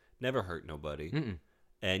everybody. Never hurt nobody. Mm-mm.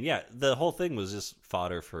 And yeah, the whole thing was just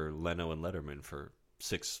fodder for Leno and Letterman for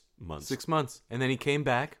 6 months. 6 months. And then he came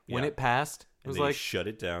back when it passed. It was like, shut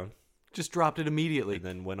it down. Just dropped it immediately. And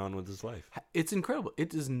then went on with his life. It's incredible.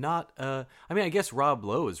 It is not, I mean, I guess Rob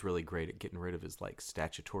Lowe is really great at getting rid of his, like,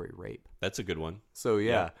 statutory rape. That's a good one. So,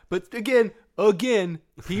 yeah. But again,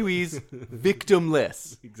 Pee-wee's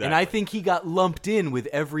victimless. Exactly. And I think he got lumped in with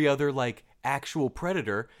every other, like, actual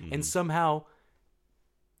predator. And somehow,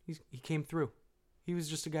 he came through. He was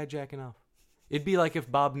just a guy jacking off. It'd be like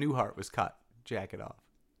if Bob Newhart was caught jacking off.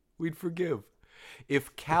 We'd forgive.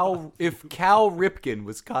 If Cal Ripken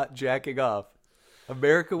was caught jacking off,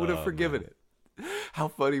 America would have forgiven it. How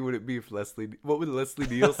funny would it be if what would Leslie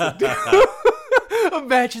Nielsen do?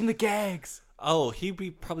 Imagine the gags. Oh, he'd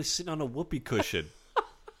be probably sitting on a whoopee cushion.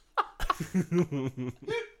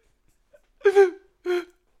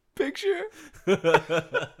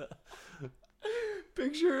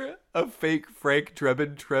 Picture a fake Frank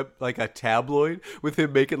Drebin like a tabloid with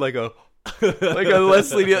him making like a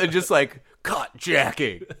Leslie Nielsen just like caught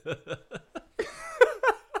jacking.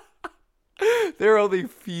 There are only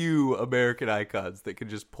few American icons that can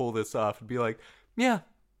just pull this off and be like, yeah,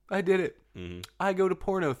 I did it. Mm-hmm. I go to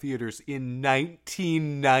porno theaters in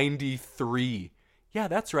 1993. Yeah,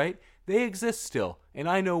 that's right. They exist still, and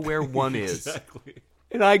I know where one is. Exactly.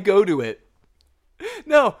 And I go to it.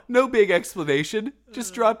 No big explanation.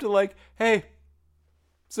 Just dropped it like, hey,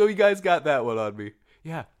 so you guys got that one on me.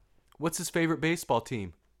 Yeah. What's his favorite baseball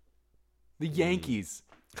team? The Yankees.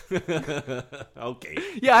 Okay.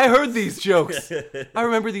 Yeah, I heard these jokes. I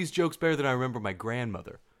remember these jokes better than I remember my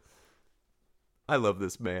grandmother. I love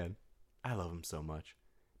this man. I love him so much.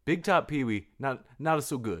 Big Top Pee-wee, not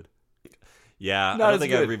so good. Yeah, not I don't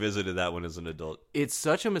think good. I revisited that one as an adult. It's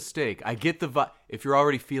such a mistake. I get the vibe. If you're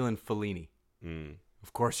already feeling Fellini,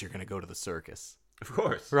 of course you're going to go to the circus. Of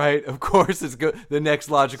course. Right? Of course it's good. The next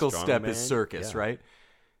logical Strong step man. is circus, Yeah. right?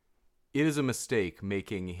 It is a mistake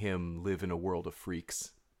making him live in a world of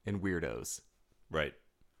freaks and weirdos. Right.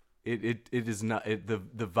 It is not the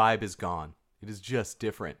vibe is gone. It is just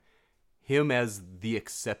different. Him as the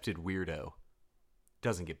accepted weirdo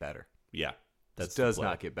doesn't get better. Yeah. That does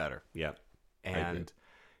not get better. Yeah. And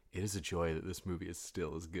it is a joy that this movie is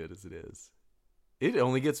still as good as it is. it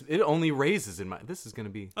only raises in my. This is going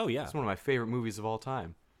to be. Oh yeah, it's one of my favorite movies of all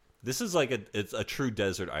time. This is like it's a true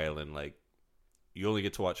desert island. Like you only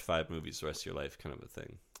get to watch 5 movies the rest of your life, kind of a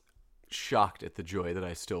thing. Shocked at the joy that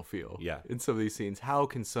I still feel. Yeah. In some of these scenes, how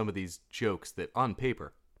can some of these jokes that on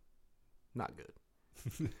paper, not good.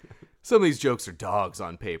 Some of these jokes are dogs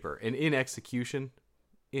on paper, and in execution,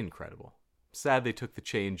 incredible. Sad they took the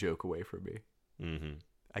chain joke away from me. Mm-hmm.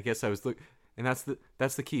 I guess I was and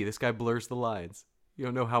that's the key. This guy blurs the lines. You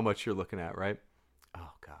don't know how much you're looking at, right?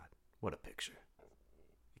 Oh God, what a picture!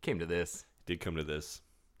 It came to this. Did come to this.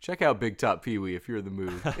 Check out Big Top Pee-wee if you're in the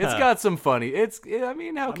mood. It's got some funny. I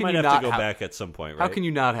mean, how can I might you have not to go back at some point, right? How can you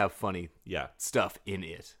not have funny Yeah. stuff in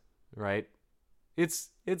it, right? It's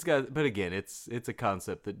got, but again, it's a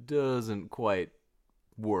concept that doesn't quite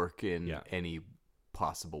work in any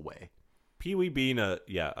possible way. Pee-wee being a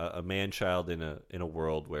man-child in a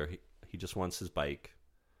world where he just wants his bike,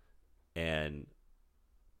 and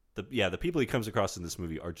the people he comes across in this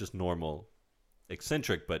movie are just normal,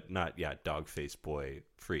 eccentric, but not dog-faced boy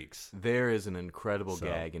freaks. There is an incredible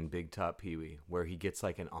gag in Big Top Pee-wee where he gets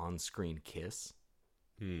like an on-screen kiss.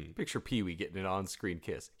 Picture Pee-wee getting an on-screen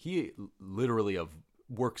kiss. He literally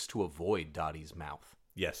works to avoid Dottie's mouth.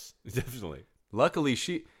 Yes, definitely. Luckily,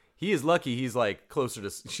 he is lucky. He's like closer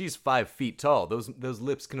to. She's 5 feet tall. Those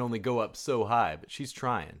lips can only go up so high, but she's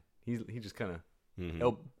trying. He just kind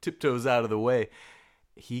of tiptoes out of the way.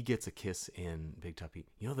 He gets a kiss in Big Top Pee.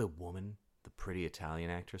 You know the woman, the pretty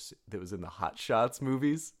Italian actress that was in the Hot Shots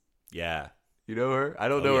movies? Yeah. You know her? I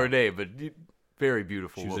don't know her name, but very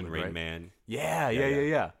beautiful. She was woman, in Rain right? Man.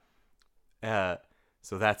 Yeah.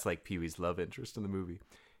 So that's like Pee-wee's love interest in the movie.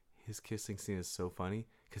 His kissing scene is so funny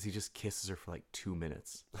because he just kisses her for like 2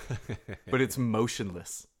 minutes, but it's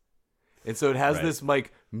motionless. And so it has this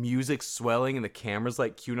like music swelling and the camera's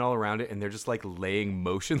like cueing all around it, and they're just like laying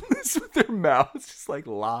motionless with their mouths just like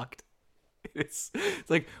locked. It's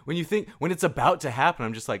like when it's about to happen,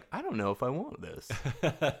 I'm just like, I don't know if I want this.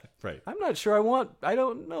 Right. I'm not sure I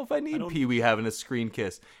don't know if I need Pee-wee having a screen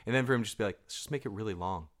kiss. And then for him just be like, let's just make it really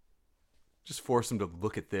long. Just force him to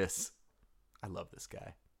look at this. I love this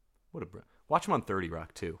guy. Watch him on 30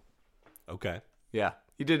 Rock too. Okay. Yeah.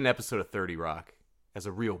 He did an episode of 30 Rock as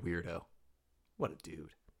a real weirdo. What a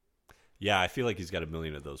dude. Yeah, I feel like he's got a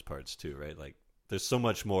million of those parts too, right? Like there's so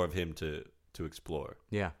much more of him to explore.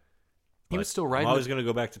 Yeah. He was still riding. I'm always going to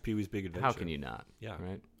go back to Pee-wee's Big Adventure. How can you not? Yeah.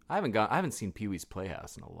 Right. I haven't seen Pee-wee's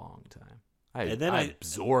Playhouse in a long time. I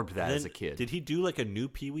absorbed that as a kid. Did he do like a new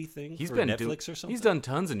Pee-wee thing for Netflix or something? He's done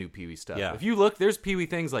tons of new Pee-wee stuff. Yeah. If you look, there's Pee-wee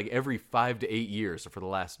things like every 5 to 8 years for the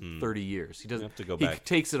last 30 years. He doesn't have to go he back.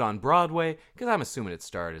 takes it on Broadway because I'm assuming it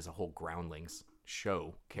started as a whole Groundlings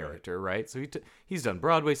show character, right? So he's done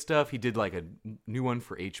Broadway stuff. He did like a new one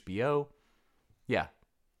for HBO. Yeah.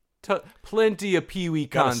 Plenty of Pee-wee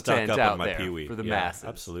content out there for the masses.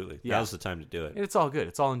 Absolutely. Yeah. Now's the time to do it. And it's all good.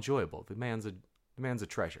 It's all enjoyable. The man's a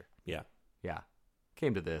treasure. Yeah. Yeah.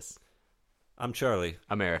 Came to this. I'm Charlie.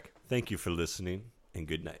 I'm Eric. Thank you for listening, and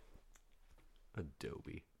good night.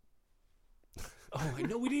 Adobe. Oh, I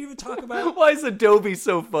know we didn't even talk about. Why is Adobe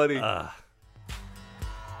so funny?